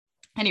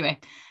 Anyway,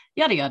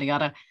 yada yada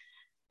yada.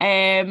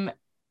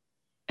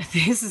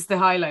 This is the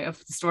highlight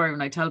of the story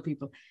when I tell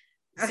people.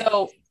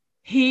 So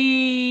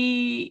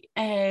he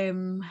had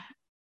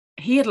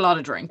a lot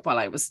of drink while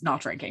I was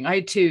not drinking. I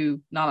had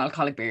 2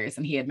 non-alcoholic beers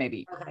and he had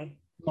maybe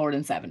more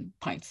than 7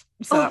 pints.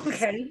 So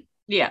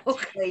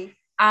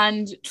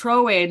and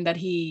throw in that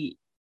he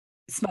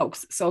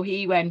smokes. So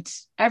he went,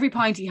 every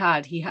pint he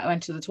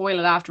went to the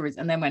toilet afterwards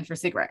and then went for a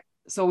cigarette.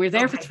 So we were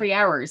there for 3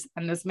 hours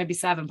and there's maybe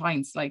 7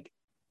 pints, like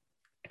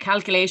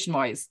calculation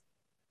wise.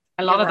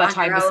 A lot of that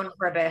time was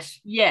for a bit.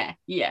 Yeah.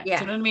 Do you know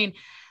what I mean?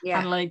 Yeah.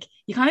 And like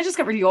you kind of just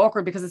get really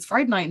awkward because it's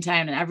Friday night in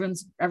town and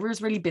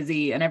everyone's really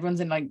busy and everyone's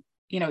in like,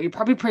 you know, you're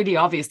probably pretty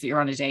obvious that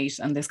you're on a date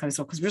and this kind of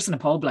stuff because we're just in a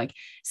pub, like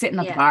sitting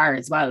at the bar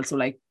as well. So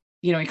like,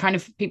 you know, you kind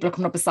of people are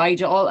coming up beside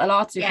you a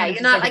lot. So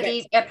you're not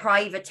like a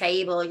private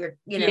table. You're,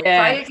 you know,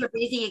 Fridays are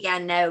busy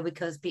again now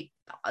because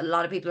a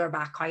lot of people are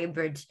back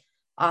hybrid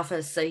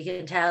office, so you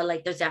can tell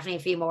like there's definitely a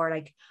few more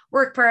like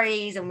work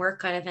parties and work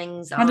kind of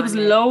things. And there was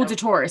loads of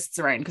tourists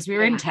around because we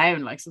were in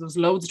town, like, so there was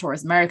loads of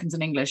tourists, Americans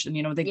and English, and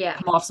you know they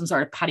come off some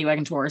sort of paddy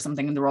wagon tour or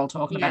something, and they were all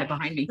talking about it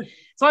behind me.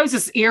 So I was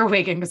just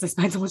earwigging because I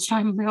spent so much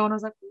time on my own. I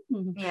was like,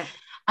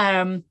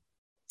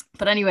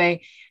 but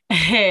anyway,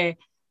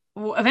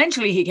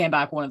 eventually he came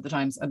back one of the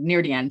times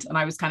near the end, and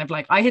I was kind of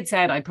like, I had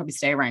said I'd probably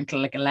stay around till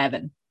like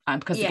 11,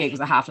 because the gig was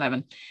at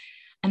 11:30,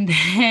 and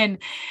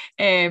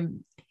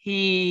then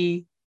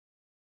he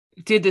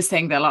did this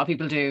thing that a lot of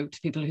people do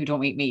to people who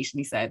don't eat meat, and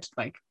he said,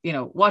 like, you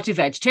know, what do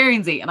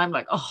vegetarians eat? And I'm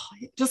like, oh,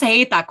 I just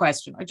hate that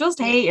question. I just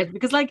hate it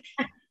because, like,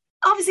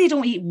 obviously you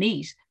don't eat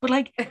meat, but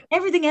like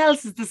everything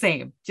else is the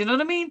same. Do you know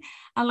what I mean?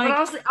 And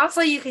like, but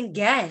also you can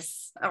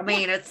guess. I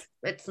mean,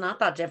 it's not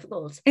that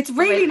difficult. It's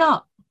really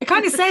not. It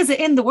kind of says it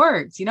in the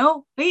words, you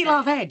know, I eat a lot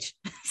of veg.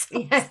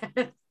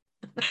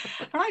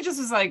 And I just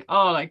was like,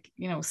 oh, like,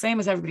 you know, same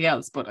as everybody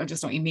else, but I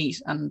just don't eat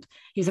meat. And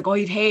he's like, oh,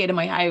 you'd hate it in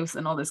my house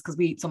and all this because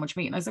we eat so much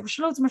meat. And I was like, well,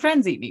 sure, loads of my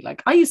friends eat meat.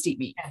 Like, I used to eat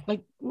meat.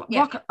 Like,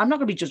 I'm not going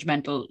to be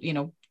judgmental, you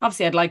know.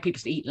 Obviously, I'd like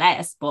people to eat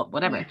less, but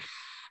whatever.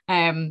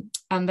 And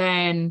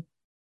then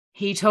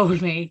he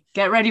told me,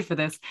 get ready for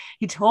this.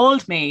 He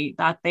told me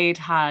that they'd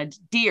had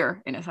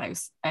deer in his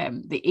house.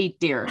 They eat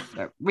deer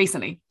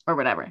recently or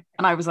whatever.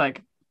 And I was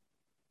like,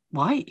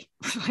 why?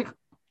 Like,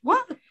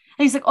 what? And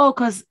he's like, oh,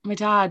 because my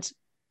dad,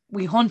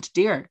 we hunt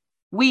deer.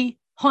 We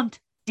hunt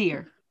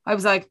deer. I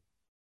was like,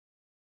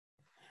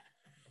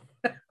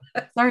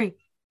 sorry,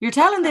 you're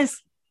telling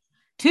this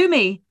to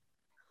me.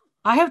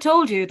 I have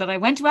told you that I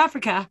went to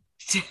Africa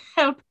to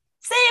help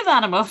save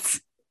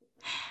animals.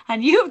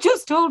 And you've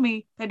just told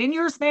me that in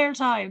your spare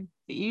time,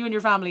 that you and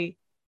your family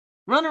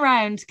run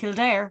around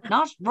Kildare,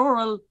 not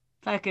rural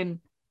fucking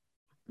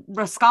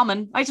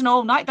Roscommon. I don't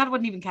know, that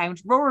wouldn't even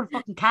count. Rural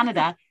fucking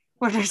Canada,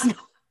 where there's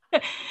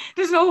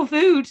no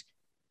food.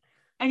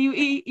 And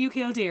you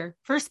kill deer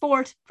for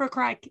sport, for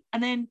crack.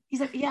 And then he's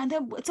like, yeah, and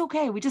then it's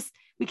okay. We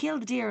kill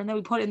the deer and then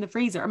we put it in the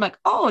freezer. I'm like,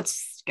 oh,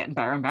 it's getting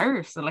better and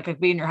better. So like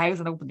I'd be in your house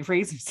and open the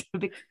freezer, see a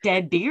big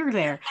dead deer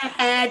there.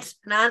 Head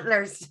and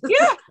antlers.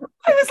 Yeah.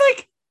 I was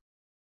like,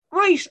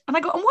 right. And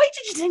I go, and why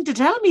did you think to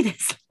tell me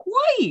this?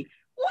 Why?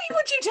 Why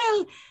would you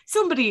tell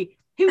somebody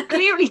who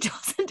clearly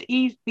doesn't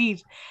eat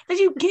meat that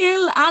you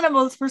kill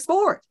animals for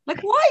sport?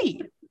 Like, why?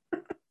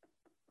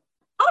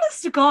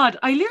 Honest to God,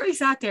 I literally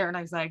sat there and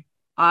I was like,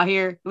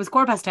 here, it was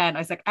 10:15. I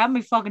was like, I'm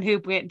my fucking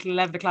hoop waiting until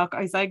 11 o'clock.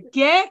 I was like,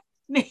 get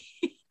me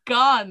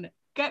gone.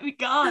 Get me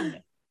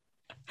gone.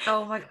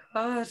 Oh my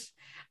God.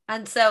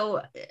 And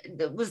so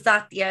was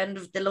that the end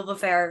of the love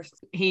affair?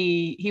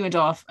 He went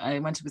off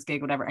and went to his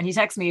gig, whatever. And he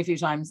texted me a few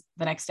times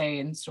the next day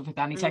and stuff like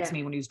that. And he texted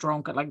me when he was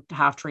drunk at like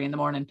 3:30 in the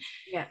morning.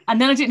 Yeah. And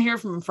then I didn't hear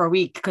from him for a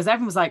week because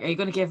everyone was like, are you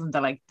going to give him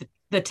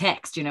the the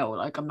text, you know,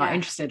 like I'm not Yeah.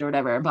 interested or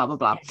whatever, and blah blah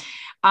blah.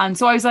 And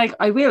so I was like,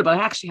 I will, but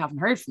I actually haven't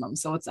heard from him,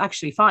 so it's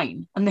actually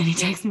fine. And then he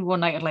texts me one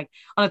night at like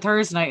on a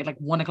Thursday night at like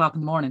 1 o'clock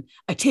in the morning.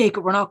 I take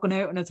it we're not going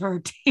out on a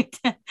third date.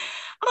 And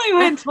I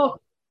went, oh,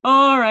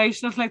 all right,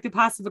 not like the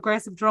passive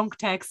aggressive drunk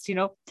text, you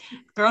know.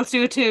 Girls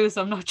do it too,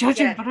 so I'm not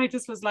judging. Yeah. But I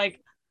just was like,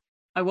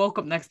 I woke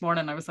up next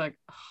morning, I was like,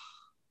 oh.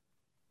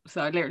 So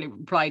I literally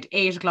replied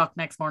 8 o'clock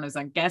next morning. I was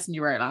like, guessing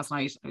you were out last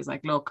night. I was like,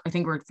 look, I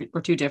think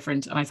we're too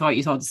different. And I thought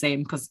you thought the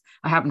same because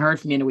I haven't heard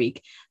from you in a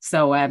week.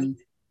 So I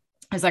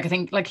was like, I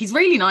think like he's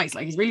really nice,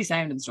 like he's really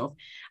sound and stuff.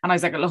 And I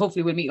was like, well,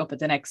 hopefully we'll meet up at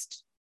the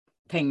next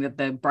thing that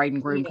the bride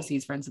and groom, because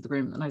he's friends with the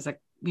groom. And I was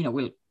like, you know,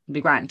 we'll be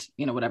grand,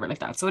 you know, whatever like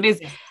that. So it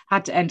is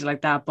had to end it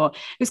like that. But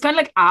it was kind of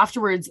like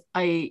afterwards,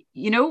 you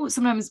know,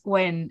 sometimes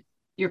when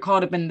you're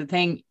caught up in the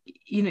thing,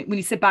 you know, when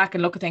you sit back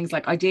and look at things,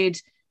 like I did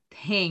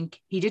think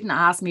he didn't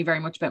ask me very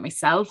much about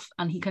myself,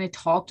 and he kind of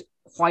talked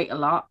quite a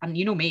lot. And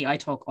you know me, I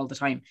talk all the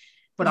time,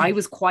 but I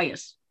was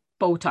quiet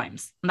both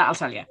times, and that'll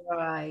tell you.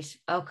 Right.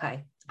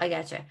 Okay. I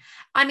get you.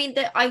 I mean,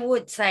 I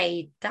would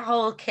say the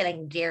whole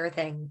killing deer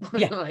thing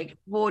like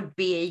would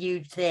be a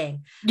huge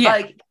thing.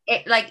 Yeah.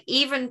 Like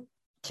even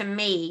to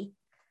me,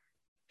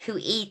 who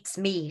eats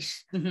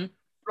meat,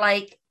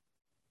 like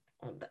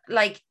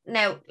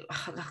now,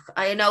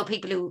 I know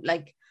people who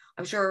like.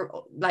 I'm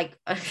sure, like,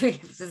 other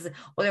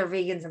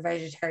vegans and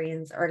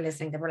vegetarians are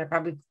listening. They're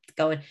probably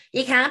going,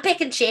 "You can't pick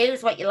and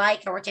choose what you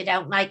like or what you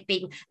don't like."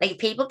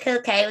 People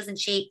kill cows and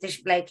sheep.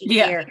 There's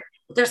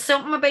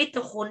something about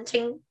the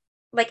hunting,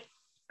 like,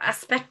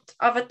 aspect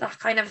of it that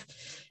kind of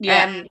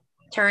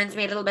turns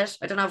me a little bit.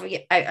 I don't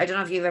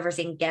know if you've ever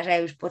seen Get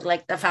Out, but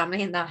like the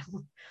family in that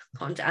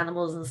hunt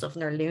animals and stuff,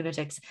 and they're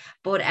lunatics.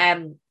 But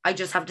I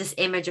just have this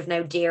image of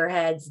now deer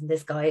heads and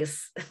this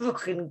guy's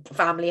fucking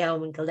family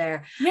home in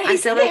Kildare. Yeah, and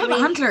so they have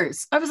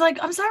antlers. I was like,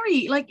 I'm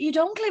sorry, like you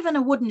don't live in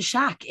a wooden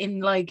shack in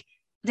like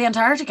the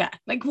Antarctica.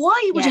 Like,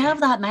 why would you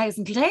have that in a house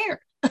in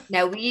Kildare?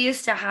 Now we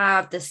used to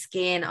have the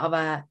skin of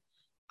a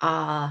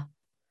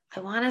I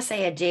want to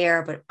say a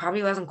deer, but it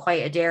probably wasn't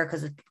quite a deer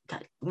because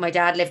my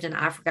dad lived in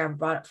Africa and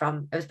brought it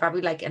from. It was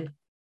probably like an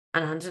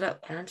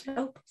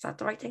antelope. Is that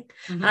the right thing?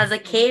 And as a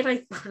kid,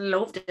 I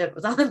loved it. It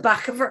was on the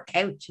back of her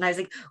couch, and I was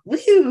like,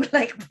 "Woo!"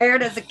 Like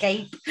wearing as a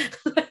cape,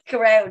 like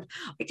around.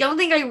 I don't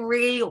think I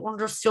really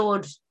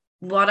understood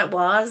what it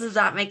was. Does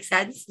that make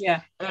sense?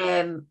 Yeah.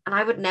 And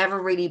I would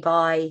never really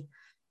buy,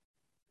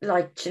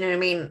 like, do you know what I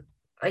mean?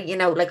 You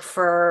know, like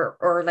fur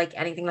or like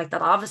anything like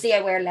that. Obviously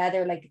I wear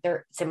leather, like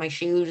it's in my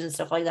shoes and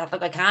stuff like that.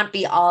 Like I can't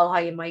be all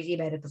high and mighty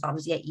about it because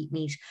obviously I eat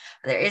meat.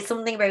 There is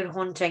something about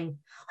hunting.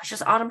 I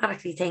just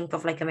automatically think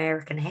of like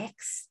American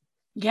hicks.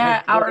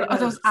 Yeah, or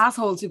those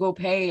assholes who go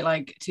pay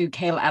like to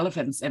kill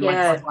elephants in like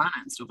Botswana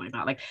and stuff like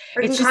that. Like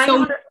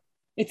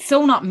it's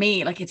so not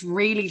me. Like it's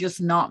really just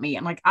not me.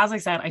 And like as I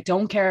said, I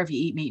don't care if you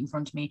eat meat in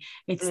front of me.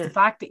 It's the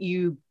fact that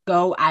you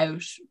go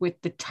out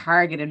with the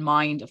target in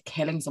mind of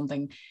killing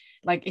something.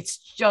 Like it's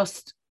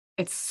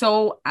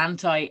so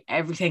anti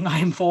everything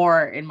I'm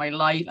for in my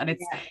life, and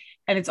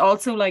it's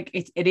also like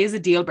it is a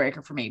deal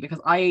breaker for me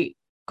because I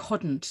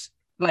couldn't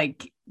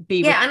like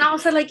be and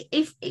also like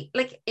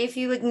if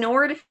you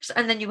ignored it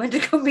and then you went to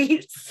go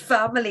meet his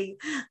family,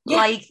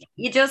 like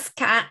you just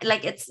can't,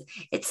 like it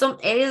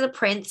is a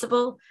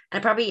principle, and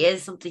it probably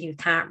is something you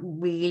can't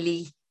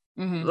really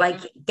like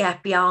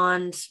get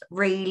beyond,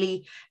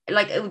 really.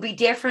 Like it would be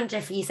different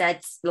if he said,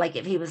 like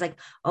if he was like,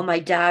 "Oh, my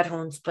dad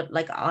hunts but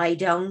like I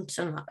don't,"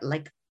 and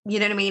like, you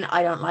know what I mean,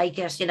 I don't like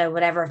it, you know,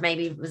 whatever. If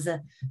maybe it was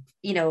a,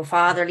 you know,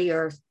 fatherly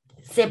or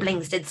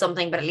siblings did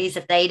something, but at least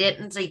if they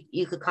didn't, so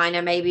you could kind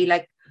of maybe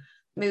like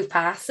move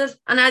past it.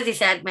 And as you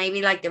said,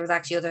 maybe like there was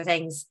actually other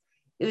things.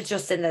 It was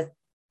just in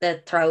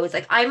the throes.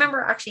 Like I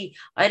remember actually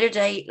I had a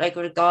date like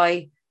with a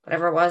guy,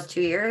 whatever it was, 2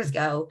 years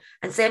ago,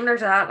 and similar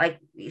to that, like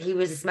he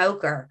was a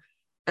smoker,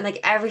 and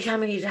like every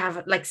time he'd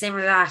have like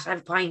similar to that, have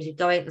a pint, he'd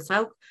go out and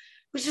smoke,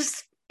 which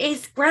just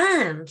is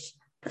grand.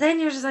 But then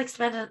you're just like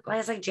spending, I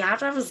was like, do you have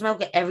to have a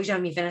smoke every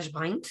time you finish a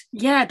pint?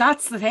 Yeah,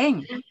 that's the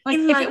thing. Like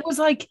if it was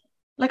like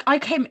I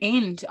came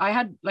in, I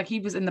had like,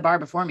 he was in the bar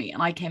before me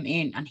and I came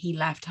in and he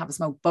left to have a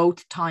smoke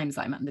both times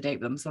I met on the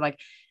date with him. So like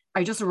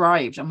I just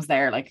arrived and was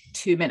there like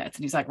 2 minutes,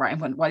 and he's like, right,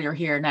 while you're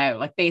here now,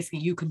 like basically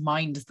you can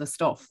mind the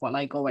stuff while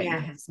I go away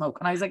and have a smoke.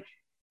 And I was like,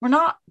 we're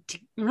not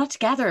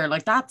together,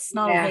 like that's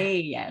not okay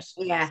yet.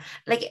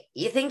 Like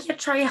you think you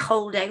try to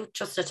hold out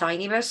just a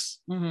tiny bit,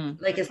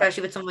 like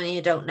especially with someone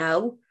you don't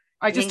know.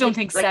 I just don't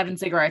think like 7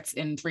 cigarettes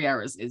in 3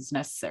 hours is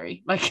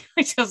necessary. Like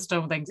I just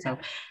don't think so.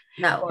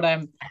 No.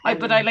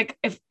 But I like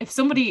if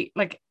somebody,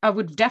 like I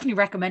would definitely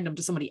recommend them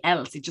to somebody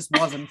else. It just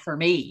wasn't for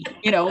me.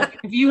 You know,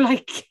 if you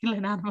like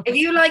killing animals, if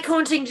you like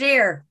hunting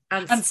deer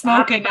and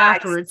smoking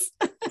afterwards.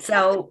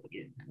 So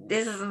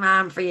this is a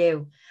man for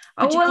you.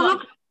 But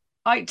look,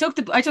 I took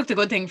the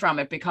good thing from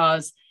it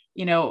because,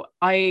 you know,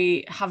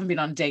 I haven't been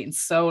on a date in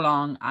so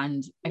long,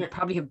 and I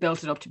probably have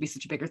built it up to be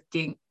such a bigger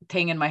thing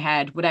in my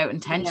head without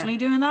intentionally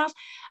doing that.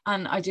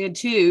 And I did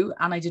too,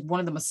 and I did one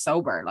of them was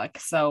sober, like,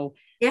 so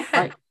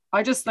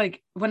I just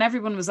like when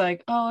everyone was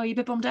like, oh, are you a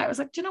bit bummed out? I was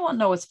like, do you know what?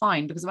 No, it's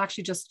fine because I've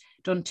actually just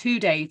done 2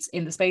 dates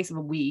in the space of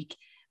a week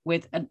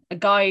with a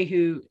guy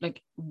who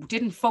like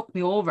didn't fuck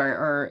me over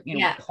or, you know,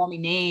 Yeah. call me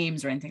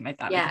names or anything like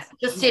that. Yeah.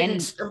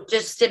 Like,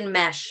 Just didn't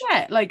mesh.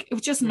 yeah, like it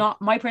was just Yeah.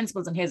 not, my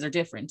principles and his are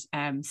different. So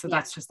Yeah.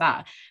 that's just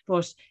that.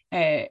 But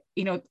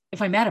you know,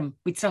 if I met him,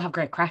 we'd still have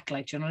great crack,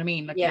 like, do you know what I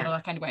mean? Like, you know,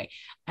 that kind of way.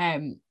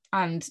 And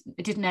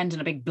it didn't end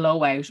in a big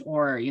blowout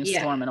or, you know, Yeah.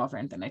 storming off or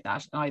anything like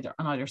that on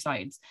either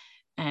sides.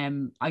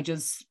 We're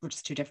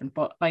just too different.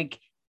 But like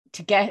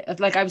to get,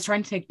 like, I was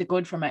trying to take the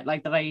good from it,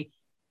 like that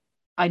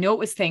I know it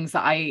was things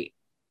that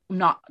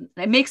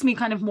it makes me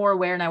kind of more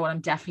aware now what I'm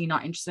definitely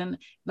not interested in.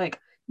 Like,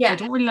 I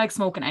don't really like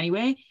smoking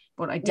anyway,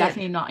 but I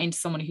definitely not into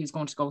someone who's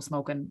going to go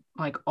smoking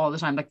like all the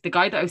time. Like the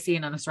guy that I was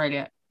seeing in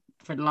Australia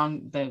for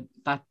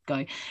that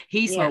guy,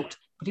 he smoked,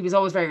 but he was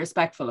always very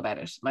respectful about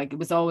it. Like it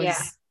was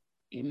always,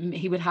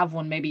 he would have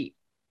one maybe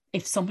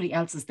if somebody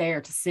else is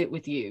there to sit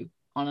with you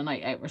on a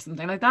night out or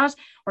something like that.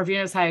 Or if you're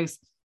in his house,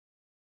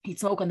 he'd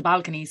smoke on the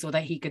balcony so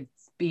that he could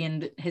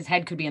be his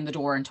head could be in the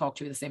door and talk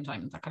to you at the same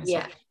time, that kind of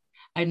stuff.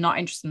 I'm not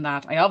interested in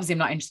that. I obviously am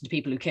not interested in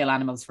people who kill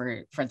animals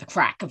for the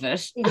crack of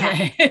it.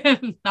 Yeah.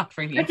 Not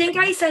really. I think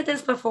I said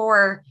this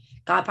before,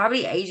 God,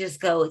 probably ages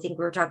ago. I think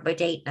we were talking about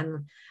dating,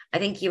 and I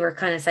think you were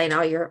kind of saying,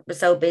 oh, you're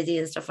so busy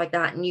and stuff like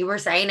that. And you were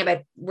saying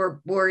about we're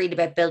worried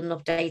about building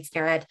up dates in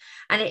your head.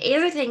 And it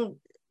is a thing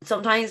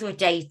sometimes with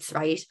dates,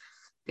 right?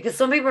 Because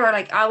some people are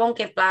like, I won't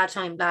give bad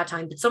time. But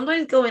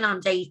sometimes going on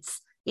dates,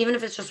 even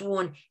if it's just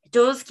one, it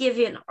does give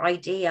you an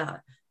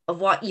idea of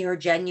what you're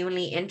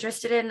genuinely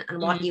interested in and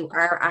what you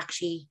are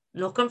actually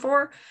looking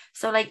for.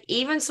 So like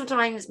even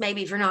sometimes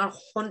maybe if you're not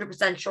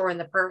 100% sure in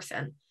the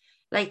person,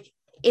 like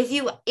if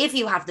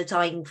you have the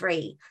time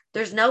free,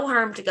 there's no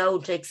harm to go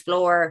to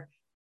explore,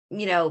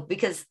 you know,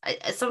 because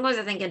sometimes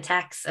I think in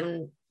text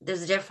and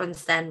there's a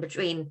difference then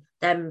between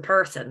them in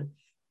person.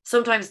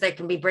 Sometimes they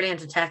can be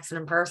brilliant in text and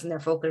in person they're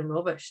fucking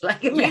rubbish.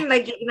 Like I mean,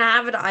 like you can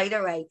have it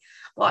either way.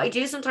 But I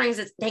do sometimes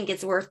think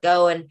it's worth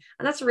going,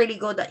 and that's really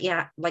good that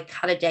like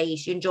had a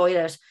date, you enjoyed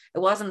it. It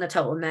wasn't a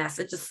total mess.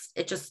 It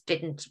just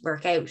didn't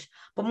work out.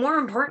 But more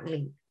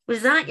importantly,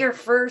 was that your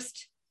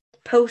first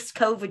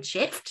post-COVID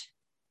shift?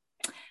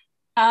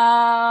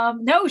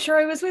 No, sure.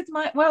 I was with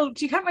do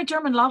you count my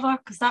German lover?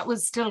 Because that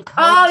was still COVID.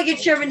 Oh, your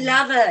German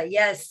lover,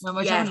 yes. No,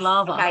 my German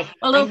lover. Okay.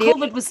 Although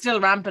COVID was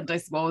still rampant, I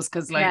suppose,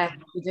 because like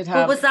we did have.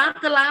 But was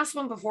that the last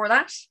one before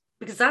that?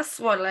 Because that's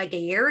what, like a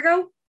year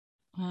ago?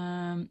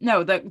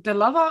 No, the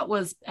lover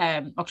was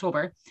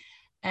October.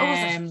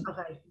 Okay.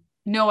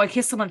 No, I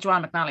kissed someone at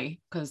Joanne McNally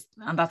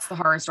and that's the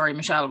horror story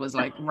Michelle was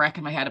like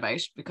wrecking my head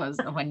about because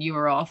when you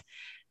were off.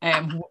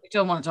 I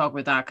don't want to talk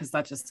about that because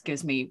that just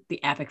gives me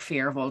the epic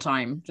fear of all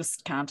time.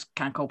 Just can't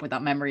cope with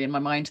that memory in my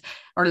mind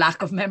or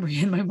lack of memory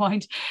in my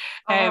mind.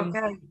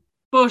 Okay.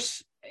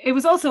 But it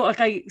was also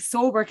like I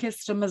sober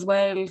kissed him as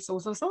well. So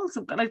also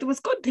like there was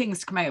good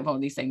things to come out of all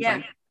these things.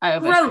 Yeah.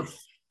 Like,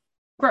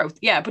 growth.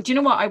 Yeah. But you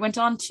know what? I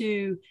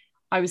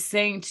was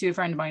saying to a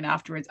friend of mine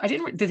afterwards,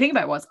 the thing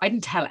about it was I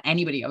didn't tell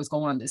anybody I was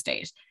going on this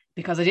date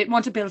because I didn't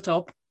want to build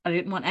up. I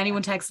didn't want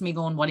anyone texting me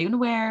going, what are you going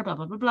to wear? Blah,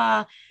 blah, blah,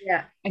 blah.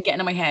 Yeah. And getting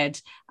in my head.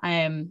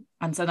 And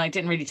so I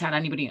didn't really tell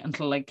anybody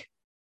until like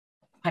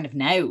kind of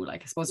now.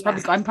 Like I suppose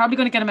I'm probably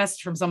going to get a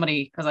message from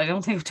somebody because I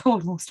don't think I've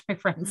told most of my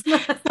friends.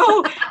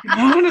 So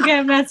I'm going to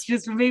get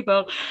messages from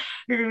people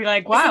who are going to be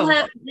like, wow.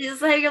 This is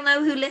how you'll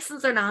know who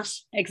listens or not.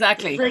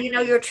 Exactly. So you know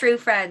your true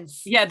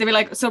friends. Yeah, they'll be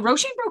like, so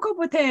Roisin broke up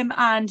with him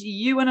and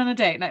you went on a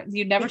date. Now,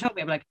 you never told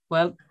me. I'm like,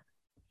 well,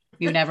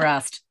 you never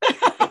asked.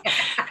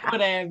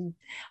 But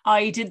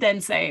I did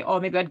then say, oh,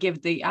 maybe I'd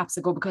give the apps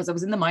a go because I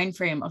was in the mind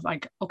frame of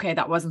like, okay,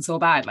 that wasn't so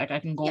bad. Like I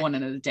can go on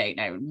another date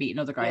now, meet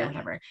another guy or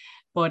whatever.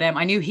 But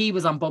I knew he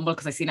was on Bumble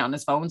because I seen it on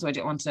his phone, so I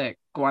didn't want to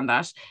go on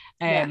that.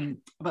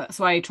 But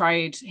so I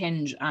tried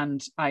Hinge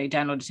and I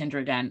downloaded Tinder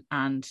again,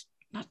 and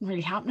nothing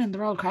really happening.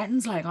 They're all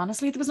curtains. Like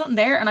honestly, there was nothing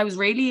there, and I was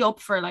really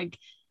up for like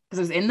because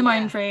I was in the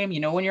mind frame, you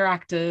know, when you're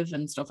active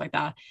and stuff like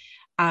that.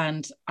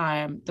 And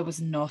there was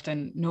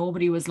nothing.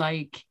 Nobody was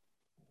like,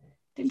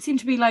 didn't seem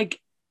to be like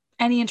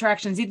any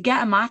interactions. You'd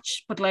get a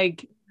match, but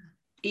like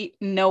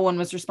no one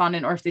was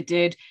responding, or if they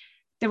did,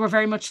 they were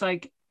very much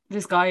like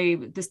this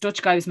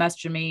Dutch guy was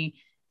messaging me,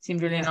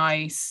 seemed really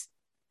nice,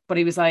 but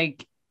he was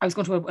like, I was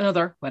going to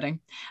another wedding,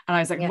 and I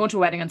was like, I'm going to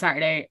a wedding on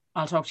Saturday,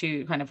 I'll talk to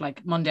you kind of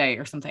like Monday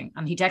or something.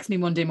 And he texted me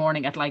Monday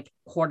morning at like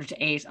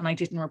 7:45, and I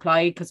didn't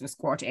reply because it was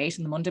 7:45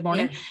 in the Monday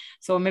morning.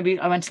 So maybe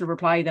I went to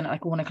reply then at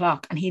like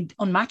 1:00, and he'd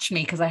unmatched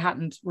me because I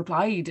hadn't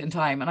replied in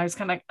time. And I was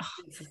kind of like,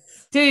 oh,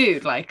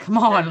 dude, like come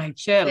on, like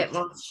chill.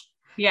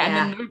 And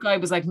then the other guy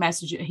was like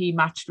he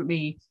matched with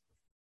me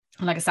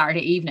on like a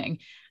Saturday evening,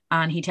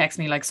 and he texted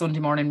me like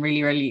Sunday morning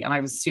really early, and I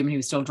was assuming he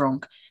was still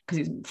drunk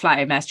because he was flat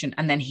out messaging,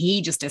 and then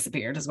he just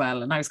disappeared as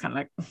well. And I was kind of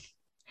like,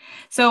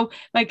 so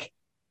like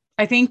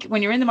I think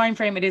when you're in the mind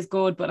frame it is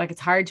good, but like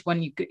it's hard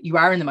when you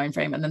are in the mind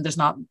frame and then there's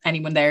not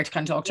anyone there to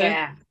kind of talk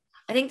to.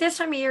 I think this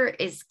time of year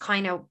is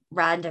kind of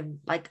random.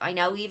 Like I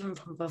know even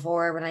from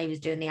before when I was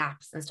doing the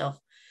apps and stuff,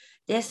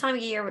 this time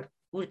of year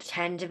would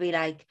tend to be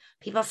like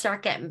people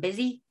start getting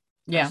busy.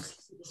 Yeah.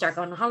 Start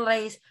going on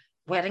holidays,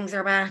 weddings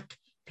are back,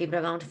 people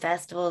are going to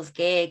festivals,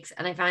 gigs,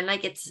 and I find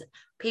like it's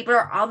people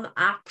are on the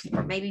apps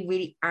but maybe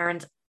really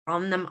aren't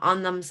on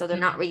them, so they're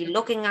not really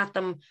looking at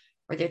them,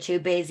 or they're too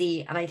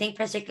busy. And I think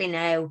particularly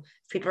now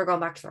people are going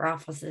back to their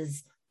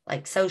offices,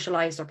 like social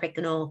lives are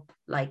picking up,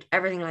 like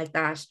everything like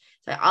that.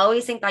 So I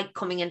always think like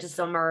coming into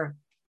summer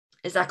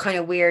is that kind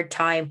of weird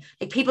time.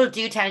 Like people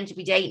do tend to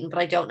be dating, but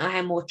I don't know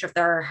how much of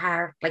their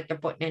heart like they're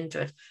putting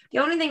into it. The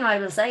only thing I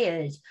will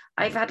say is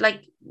I've had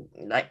like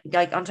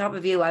on top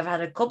of you, I've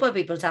had a couple of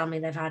people tell me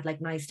they've had like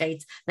nice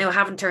dates. Now I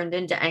haven't turned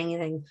into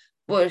anything,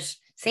 but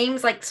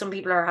seems like some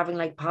people are having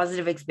like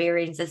positive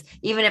experiences,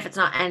 even if it's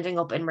not ending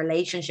up in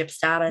relationship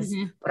status,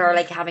 but are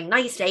like having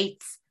nice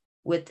dates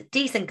with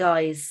decent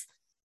guys.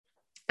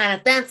 And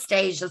at that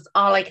stage, that's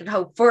all I can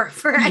hope for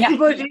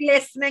anybody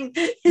listening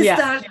is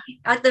that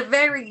at the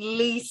very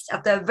least,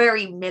 at the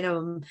very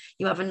minimum,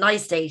 you have a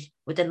nice date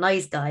with a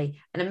nice guy.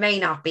 And it may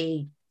not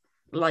be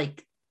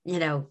like, you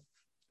know,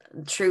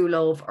 true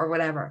love or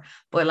whatever.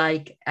 But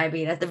like, I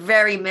mean, at the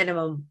very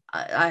minimum,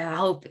 I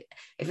hope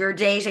if you're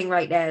dating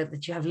right now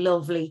that you have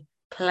lovely,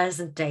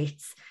 pleasant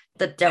dates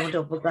that don't end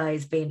up with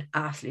guys being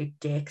absolute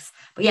dicks.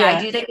 But yeah,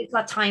 I do think it's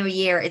that time of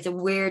year. It's a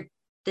weird,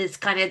 this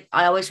kind of,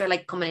 I always feel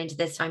like coming into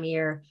this time of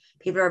year,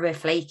 people are a bit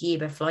flaky, a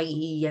bit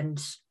flighty,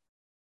 and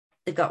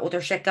they've got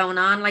other shit going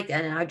on. Like,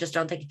 and I just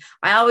don't think,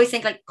 I always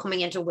think like coming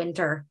into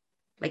winter,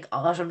 like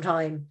autumn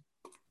time.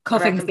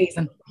 Cuffing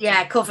season.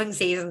 Yeah, cuffing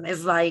season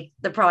is like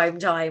the prime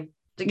time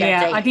to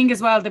get dates. I think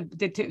as well,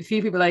 the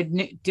few people I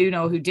do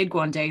know who did go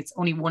on dates,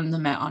 only one of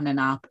them met on an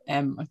app.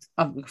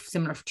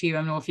 Similar to you,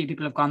 I know a few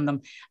people have gone them.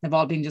 They've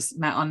all been just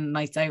met on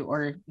nights out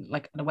or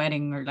like at a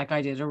wedding or like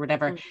I did or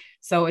whatever.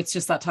 So it's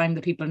just that time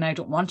that people now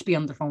don't want to be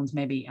on their phones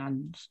maybe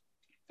and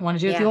want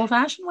to do it the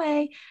old-fashioned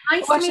way.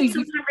 Nice to meet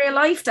someone in real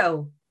life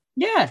though.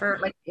 Yeah. For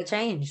like a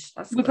change.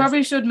 We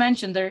probably should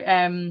mention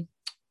there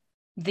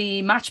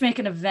the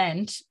matchmaking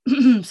event.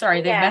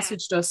 Sorry, they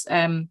messaged us.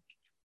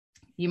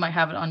 You might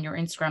have it on your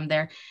Instagram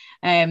there.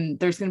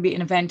 There's going to be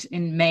an event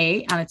in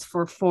May and it's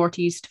for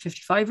 40s to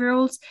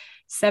 55-year-olds,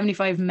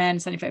 75 men,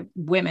 75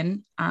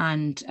 women.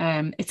 And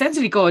it sounds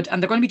really good.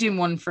 And they're going to be doing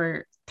one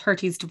for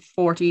 30s to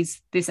 40s,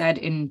 they said,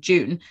 in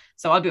June.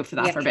 So I'll be up for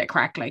that for a bit of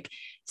crack. Like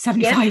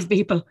 75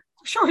 people.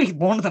 Surely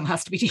one of them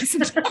has to be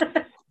decent.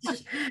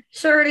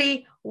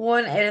 Surely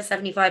 1 out of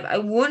 75.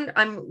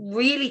 I'm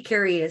really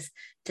curious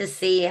to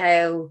see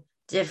how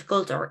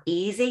difficult or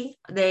easy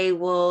they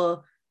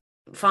will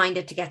find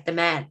it to get the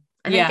men.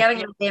 I think getting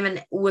the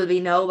women will be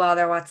no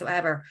bother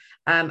whatsoever.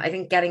 I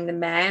think getting the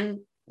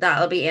men,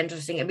 that'll be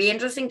interesting. It'd be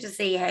interesting to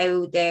see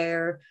how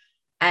their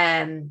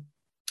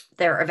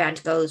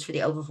event goes for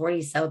the over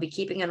 40s. So I'll be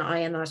keeping an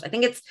eye on that. I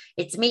think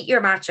it's meet your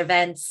match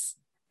events.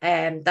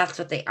 That's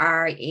what they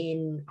are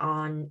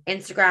on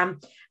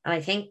Instagram. And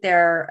I think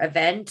their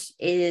event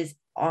is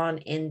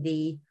in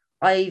the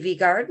Ivy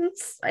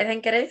Gardens, I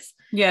think it is.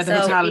 Yeah, the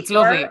hotel. It's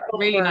lovely.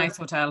 Really nice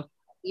hotel.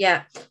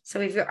 Yeah.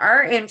 So if you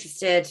are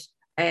interested,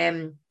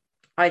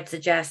 I'd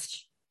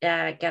suggest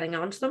getting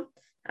onto them.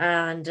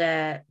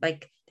 And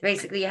like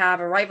basically have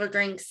arrival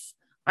drinks,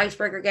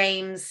 icebreaker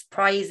games,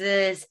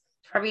 prizes.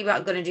 Probably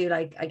about going to do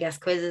like, I guess,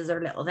 quizzes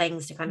or little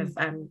things to kind of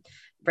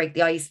break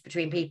the ice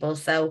between people.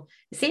 So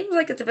it seems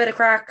like it's a bit of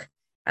crack.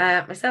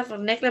 Myself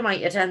and Nicola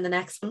might attend the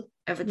next one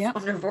if it's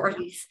under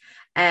 40s.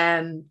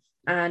 And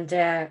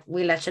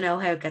we'll let you know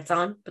how it gets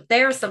on. But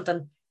there's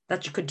something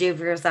that you could do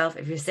for yourself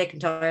if you're sick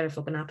and tired of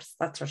fucking apps,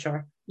 that's for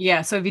sure.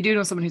 Yeah, so if you do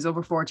know someone who's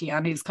over 40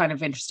 and he's kind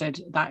of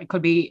interested, that it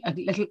could be a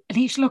little, and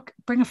he should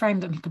bring a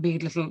friend and it could be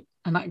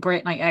a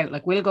great night out.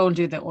 Like we'll go and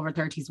do the over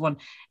 30s one.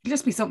 It'll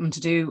just be something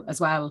to do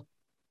as well.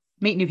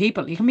 Meet new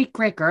people. You can meet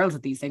great girls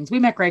at these things. We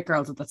met great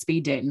girls at that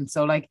speed dating.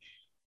 So like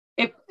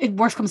it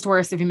worst comes to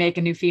worst if you make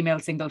a new female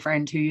single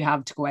friend who you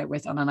have to go out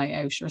with on a night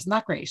out. Sure, isn't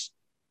that great?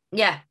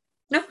 Yeah,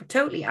 no,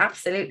 totally,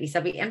 absolutely. So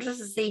I'll be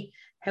interested to see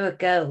how it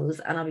goes,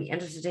 and I'll be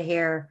interested to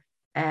hear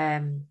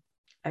about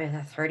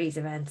that 30s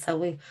event.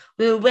 So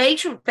we'll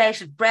wait with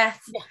bated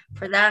breath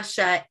for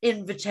that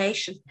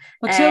invitation.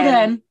 But till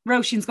then,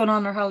 Roisin's going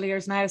on her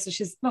holidays now, so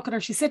look at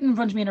her, she's sitting in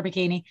front of me in her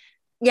bikini.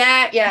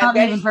 Yeah. Not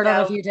even for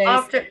another few days.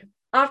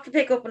 After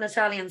pick up an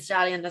Italian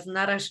stallion, doesn't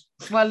that it?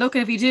 Well, look,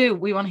 if you do,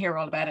 we want to hear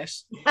all about it.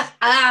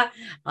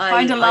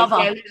 Find a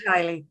lover.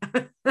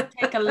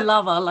 Take a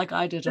lover like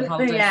I did on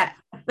holiday. Yeah,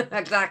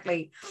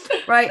 exactly.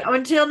 Right.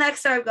 Until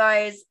next time,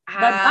 guys.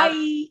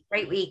 Bye-bye.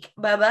 Great week.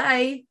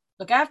 Bye-bye.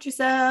 Look after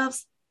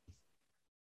yourselves.